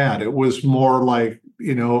wasn't sad. It was more like,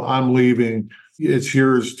 I'm leaving. It's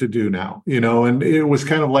yours to do now, and it was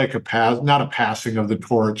kind of like not a passing of the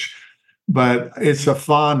torch, but it's a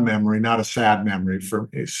fond memory, not a sad memory for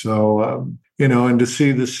me. So, and to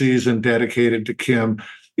see the season dedicated to Kim,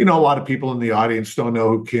 a lot of people in the audience don't know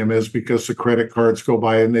who Kim is because the credit cards go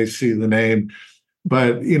by and they see the name.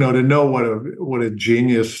 But, to know what a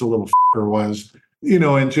genius the little fucker was,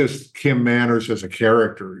 and just Kim Manners as a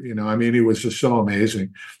character, he was just so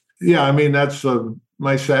amazing. Yeah, that's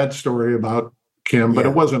my sad story about Kim, but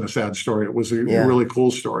it wasn't a sad story. It was a really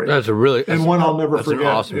cool story. And one I'll never forget.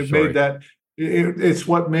 Awesome it story. made that. It's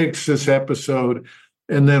what makes this episode,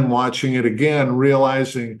 and then watching it again,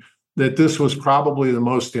 realizing that this was probably the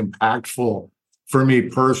most impactful for me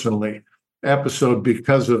personally episode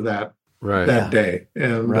because of that day.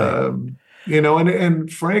 And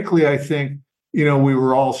and frankly, I think we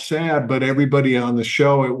were all sad, but everybody on the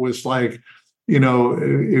show, it was like,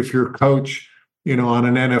 if your coach, on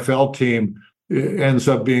an NFL team ends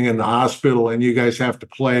up being in the hospital and you guys have to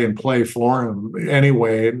play for him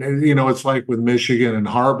anyway. And, it's like with Michigan and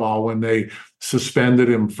Harbaugh when they suspended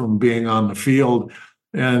him from being on the field.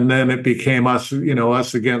 And then it became us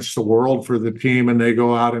against the world for the team, and they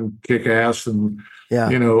go out and kick ass and,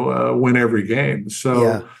 win every game.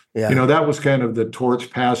 So, that was kind of the torch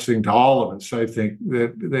passing to all of us, I think,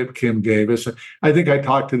 that Kim gave us. I think I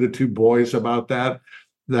talked to the two boys about that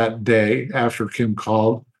day after Kim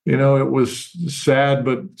called. It was sad,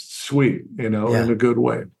 but sweet, in a good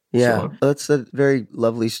way. Yeah, So, that's a very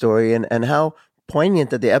lovely story. And how poignant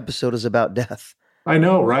that the episode is about death. I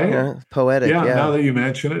know, right? Yeah, poetic. Yeah, now that you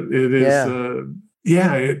mention it, it is,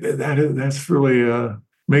 that's really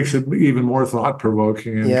makes it even more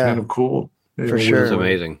thought-provoking and kind of cool. For sure. It's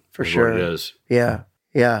amazing. For sure. What it is. Yeah.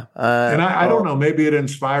 Yeah. And I don't know, maybe it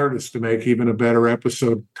inspired us to make even a better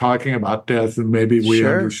episode talking about death, and maybe we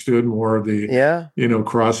understood more of the,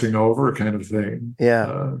 crossing over kind of thing.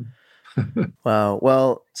 Yeah. Wow.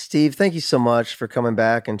 Well, Steve, thank you so much for coming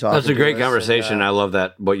back and talking. That's a great conversation. And, I love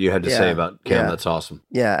that, what you had to say about Kim. That's awesome.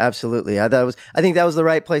 Yeah, absolutely. I think that was the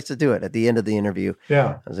right place to do it at the end of the interview.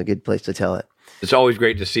 Yeah. That was a good place to tell it. It's always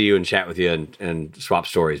great to see you and chat with you and swap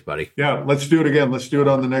stories, buddy. Yeah, let's do it again. Let's do it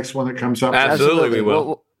on the next one that comes up. Absolutely, we will.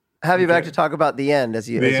 We'll have you back to talk about the end, as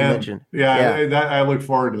you mentioned. Yeah. I look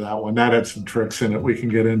forward to that one. That had some tricks in it we can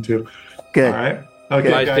get into. Good. All right. Okay,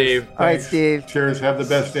 bye, guys. Steve. All right, Steve. Cheers. Have the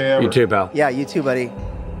best day ever. You too, pal. Yeah, you too, buddy.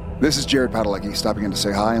 This is Jared Padalecki stopping in to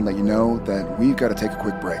say hi and let you know that we've got to take a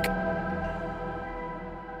quick break.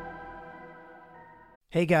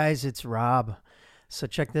 Hey guys, it's Rob. So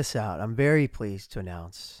check this out. I'm very pleased to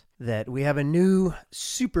announce that we have a new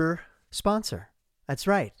super sponsor. That's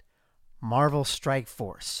right, Marvel Strike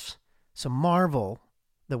Force. So Marvel,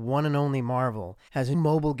 the one and only Marvel, has a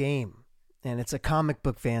mobile game, and it's a comic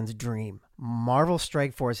book fan's dream. Marvel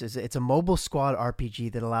Strike Force it's a mobile squad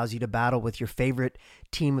RPG that allows you to battle with your favorite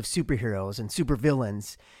team of superheroes and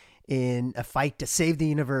supervillains in a fight to save the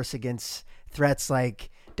universe against threats like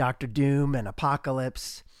Doctor Doom and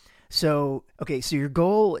Apocalypse. So your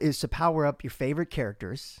goal is to power up your favorite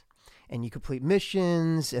characters, and you complete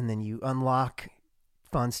missions, and then you unlock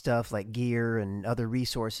fun stuff like gear and other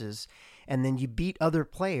resources, and then you beat other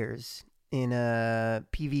players in a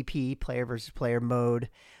PvP, player versus player mode,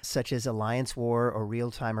 such as Alliance War or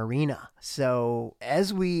Real-Time Arena. So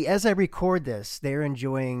as I record this, they're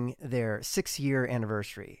enjoying their 6-year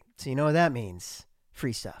anniversary. So you know what that means?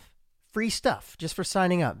 Free stuff. Free stuff just for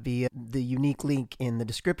signing up via the unique link in the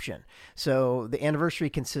description. So the anniversary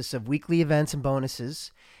consists of weekly events and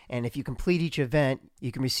bonuses, and if you complete each event,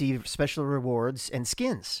 you can receive special rewards and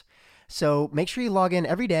skins. So make sure you log in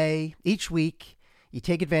every day, each week. You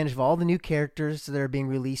take advantage of all the new characters that are being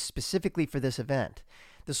released specifically for this event.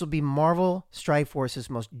 This will be Marvel Strike Force's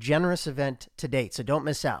most generous event to date, so don't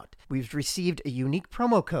miss out. We've received a unique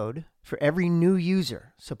promo code for every new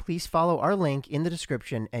user, so please follow our link in the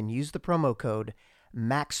description and use the promo code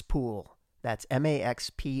MAXPOOL. That's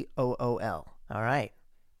MAXPOOL. All right.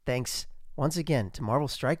 Thanks once again to Marvel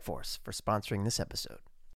Strike Force for sponsoring this episode.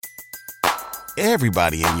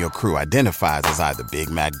 Everybody in your crew identifies as either Big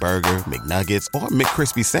Mac Burger, McNuggets, or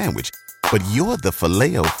McCrispy Sandwich. But you're the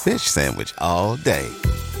Filet-O-Fish Sandwich all day.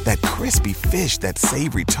 That crispy fish, that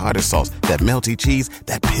savory tartar sauce, that melty cheese,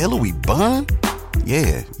 that pillowy bun.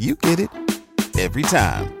 Yeah, you get it. Every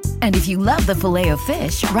time. And if you love the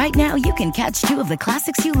Filet-O-Fish, right now you can catch 2 of the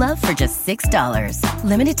classics you love for just $6.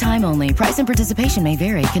 Limited time only. Price and participation may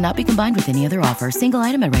vary. Cannot be combined with any other offer. Single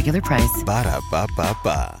item at regular price.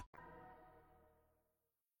 Ba-da-ba-ba-ba.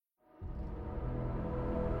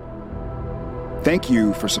 Thank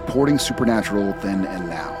you for supporting Supernatural Then and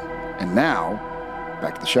Now. And now,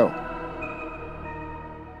 back to the show.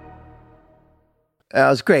 It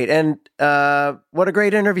was great, and what a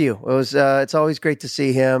great interview! It was. It's always great to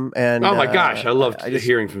see him. And oh my gosh, I loved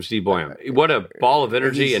hearing from Steve Boyum. What a ball of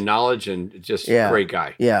energy and knowledge, and just great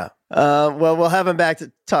guy. Yeah. Well, we'll have him back to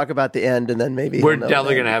talk about the end, and then maybe we're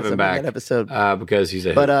definitely going to have him back episode because he's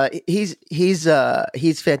a. But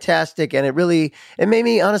he's fantastic, and it made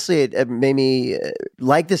me honestly it made me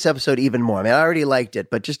like this episode even more. I mean, I already liked it,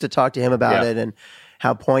 but just to talk to him about it and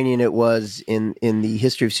how poignant it was in the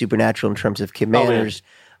history of Supernatural in terms of Kim Manners,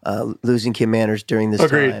 losing Kim Manners during this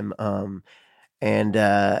time. And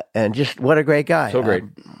just what a great guy. So great.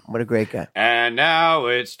 What a great guy. And now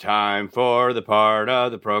it's time for the part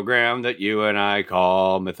of the program that you and I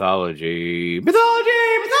call mythology. Mythology!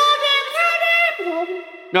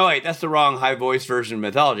 No, wait, that's the wrong high voice version of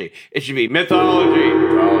mythology. It should be mythology. There you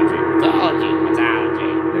go.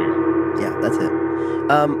 Yeah, that's it.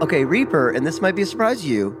 Okay, Reaper, and this might be a surprise to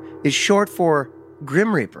you, is short for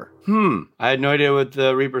Grim Reaper. I had no idea what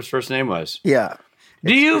the Reaper's first name was. Yeah.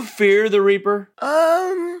 Do you fear the Reaper?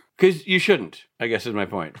 Because you shouldn't, I guess is my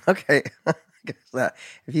point. Okay.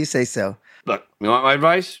 If you say so. Look, you want my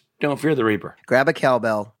advice? Don't fear the Reaper. Grab a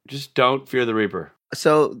cowbell. Just don't fear the Reaper.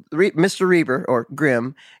 So Mr. Reaper, or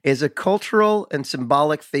Grim, is a cultural and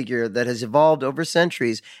symbolic figure that has evolved over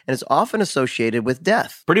centuries and is often associated with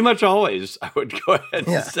death. Pretty much always, I would go ahead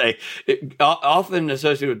and say. Often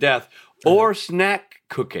associated with death or snack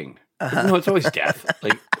cooking. No, it's always death.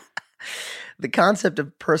 The concept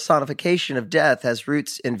of personification of death has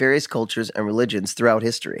roots in various cultures and religions throughout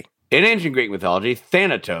history. In ancient Greek mythology,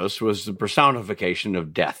 Thanatos was the personification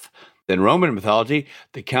of death. In Roman mythology,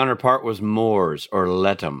 the counterpart was Mors or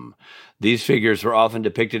Letum. These figures were often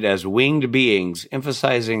depicted as winged beings,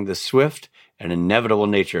 emphasizing the swift and inevitable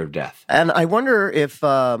nature of death. And I wonder if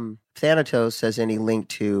Thanatos has any link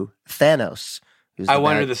to Thanos. I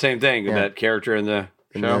wonder the same thing with that character in the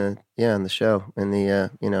show. In the show, in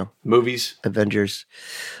the, movies. Avengers.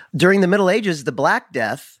 During the Middle Ages, the Black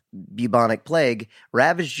Death, bubonic plague,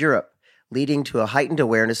 ravaged Europe, leading to a heightened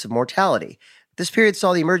awareness of mortality. This period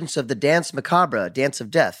saw the emergence of the Danse Macabre, Dance of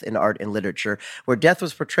Death, in art and literature, where death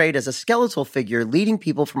was portrayed as a skeletal figure leading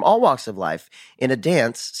people from all walks of life in a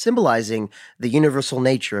dance symbolizing the universal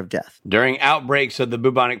nature of death. During outbreaks of the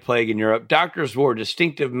bubonic plague in Europe, doctors wore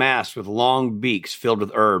distinctive masks with long beaks filled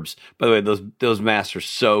with herbs. By the way, those masks are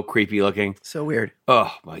so creepy looking. So weird.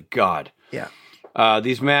 Oh, my God. Yeah.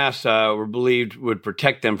 These masks were believed would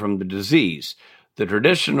protect them from the disease. The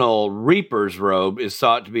traditional reaper's robe is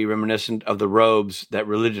thought to be reminiscent of the robes that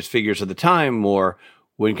religious figures of the time wore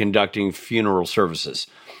when conducting funeral services.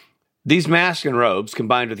 These masks and robes,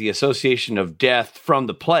 combined with the association of death from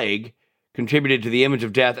the plague, contributed to the image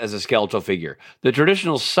of death as a skeletal figure. The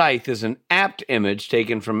traditional scythe is an apt image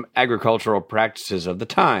taken from agricultural practices of the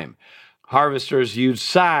time. Harvesters used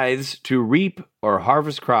scythes to reap or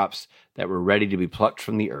harvest crops that were ready to be plucked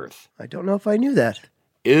from the earth. I don't know if I knew that.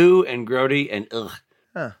 Ew and grody and ugh.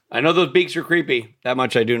 Huh. I know those beaks are creepy. That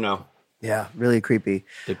much I do know. Yeah, really creepy.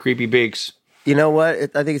 The creepy beaks. You know what?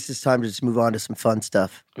 I think it's just time to just move on to some fun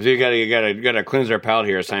stuff. So you gotta cleanse our palate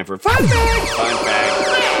here. It's time for fun facts. Fun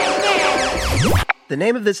facts. The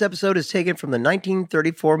name of this episode is taken from the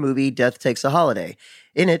 1934 movie Death Takes a Holiday.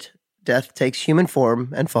 In it, Death takes human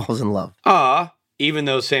form and falls in love. Even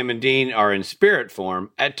though Sam and Dean are in spirit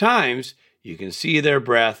form, at times you can see their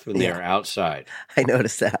breath when they are outside. I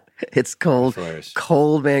noticed that. It's cold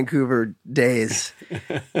Vancouver days.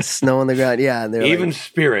 Snow on the ground. Yeah. And even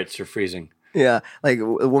spirits are freezing. Yeah. Like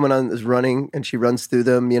a woman is running and she runs through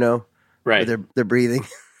them, Right. They're breathing.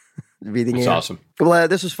 breathing It's in. awesome. Well,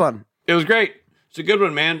 this was fun. It was great. It's a good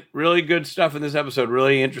one, man. Really good stuff in this episode.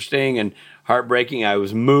 Really interesting and heartbreaking. I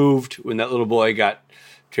was moved when that little boy got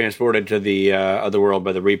transported to the other world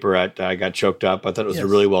by the Reaper. I got choked up. I thought it was a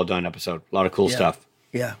really well done episode. A lot of cool stuff.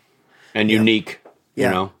 Yeah. And unique, you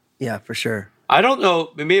know? Yeah, for sure. I don't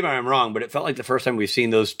know, maybe I'm wrong, but it felt like the first time we've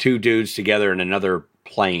seen those two dudes together in another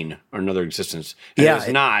plane or another existence.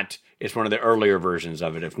 And it's one of the earlier versions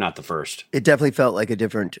of it, if not the first. It definitely felt like a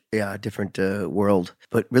different world,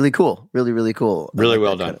 but really cool. Really, really cool. Really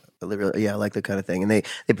well done. I like that kind of thing. And they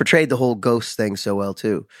portrayed the whole ghost thing so well,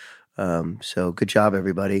 too. So good job,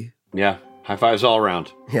 everybody. Yeah. High fives all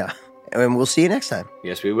around. Yeah. And we'll see you next time.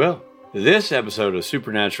 Yes, we will. This episode of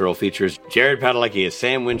Supernatural features Jared Padalecki as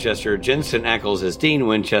Sam Winchester, Jensen Ackles as Dean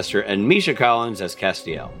Winchester, and Misha Collins as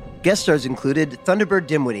Castiel. Guest stars included Thunderbird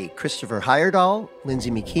Dimwitty, Christopher Heyerdahl, Lindsay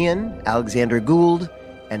McKeon, Alexander Gould,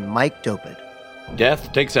 and Mike Dopid.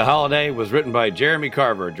 Death Takes a Holiday was written by Jeremy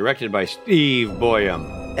Carver, directed by Steve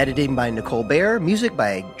Boyum. Editing by Nicole Baer, music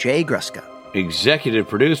by Jay Gruska. Executive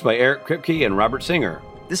produced by Eric Kripke and Robert Singer.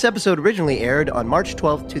 This episode originally aired on March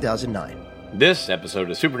 12, 2009. This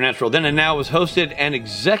episode of Supernatural Then and Now was hosted and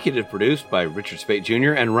executive produced by Richard Spate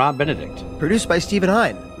Jr. and Rob Benedict. Produced by Stephen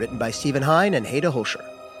Hine, written by Stephen Hine and Haida Holscher.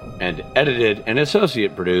 And edited and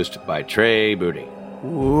associate produced by Trey Booty.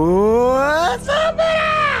 What's up,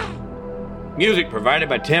 man? Music provided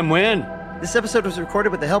by Tim Wynn. This episode was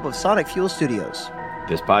recorded with the help of Sonic Fuel Studios.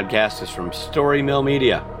 This podcast is from Story Mill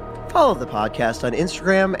Media. Follow the podcast on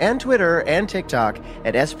Instagram and Twitter and TikTok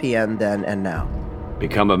at SPN Then and Now.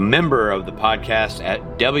 Become a member of the podcast at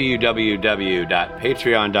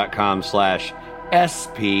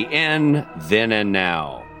www.patreon.com/SPN Then and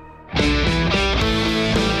Now.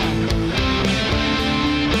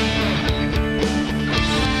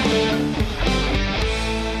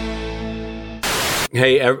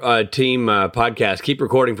 Hey, team podcast, keep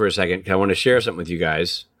recording for a second. I want to share something with you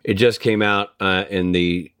guys. It just came out in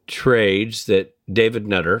the trades that David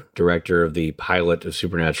Nutter, director of the pilot of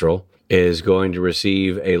Supernatural, is going to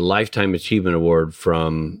receive a Lifetime Achievement Award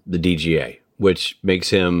from the DGA, which makes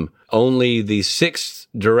him only the 6th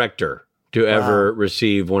director to ever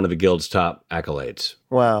receive one of the Guild's top accolades.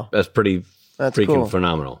 Wow. That's freaking cool.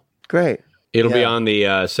 phenomenal. Great. It'll be on the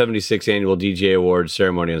 76th Annual DGA Awards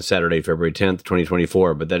ceremony on Saturday, February 10th,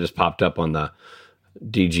 2024, but that just popped up on the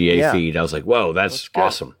DGA feed. I was like, whoa, that's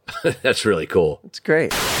awesome. That's really cool. It's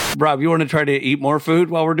great. Rob, you want to try to eat more food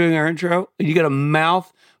while we're doing our intro? You got a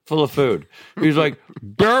mouth full of food. He's like,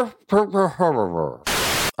 I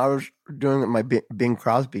was doing my Bing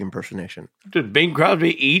Crosby impersonation. Did Bing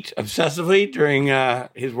Crosby eat obsessively during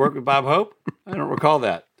his work with Bob Hope? I don't recall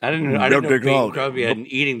that. I didn't know Bing Crosby had an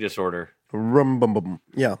eating disorder.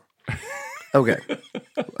 Yeah. Okay.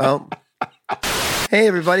 Well, hey,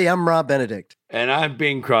 everybody. I'm Rob Benedict. And I'm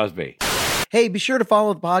Bing Crosby. Hey, be sure to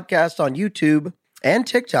follow the podcast on YouTube and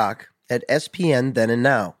TikTok at SPN Then and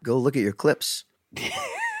Now. Go look at your clips.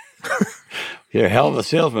 You're a hell of a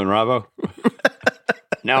salesman, Robbo.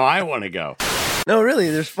 Now I want to go. No, really,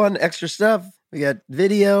 there's fun extra stuff. We got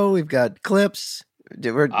video, we've got clips.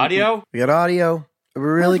 Audio? We got audio.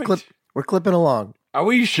 We're really we're clipping along. Are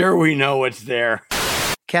we sure we know what's there?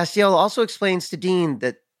 Castiel also explains to Dean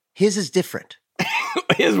that his is different.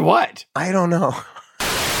 His what? I don't know.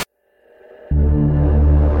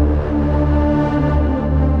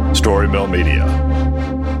 Storymill Media.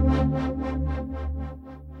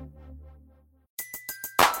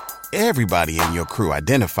 Everybody in your crew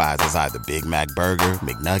identifies as either Big Mac Burger,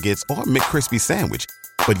 McNuggets, or McCrispy Sandwich.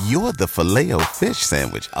 But you're the Filet-O-Fish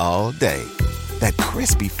Sandwich all day. That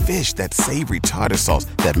crispy fish, that savory tartar sauce,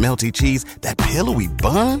 that melty cheese, that pillowy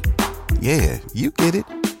bun. Yeah, you get it.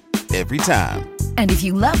 Every time. And if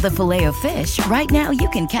you love the Filet-O-Fish, right now you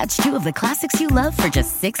can catch 2 of the classics you love for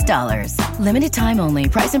just $6. Limited time only.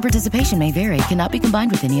 Price and participation may vary. Cannot be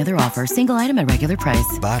combined with any other offer. Single item at regular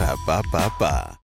price. Ba-da-ba-ba-ba.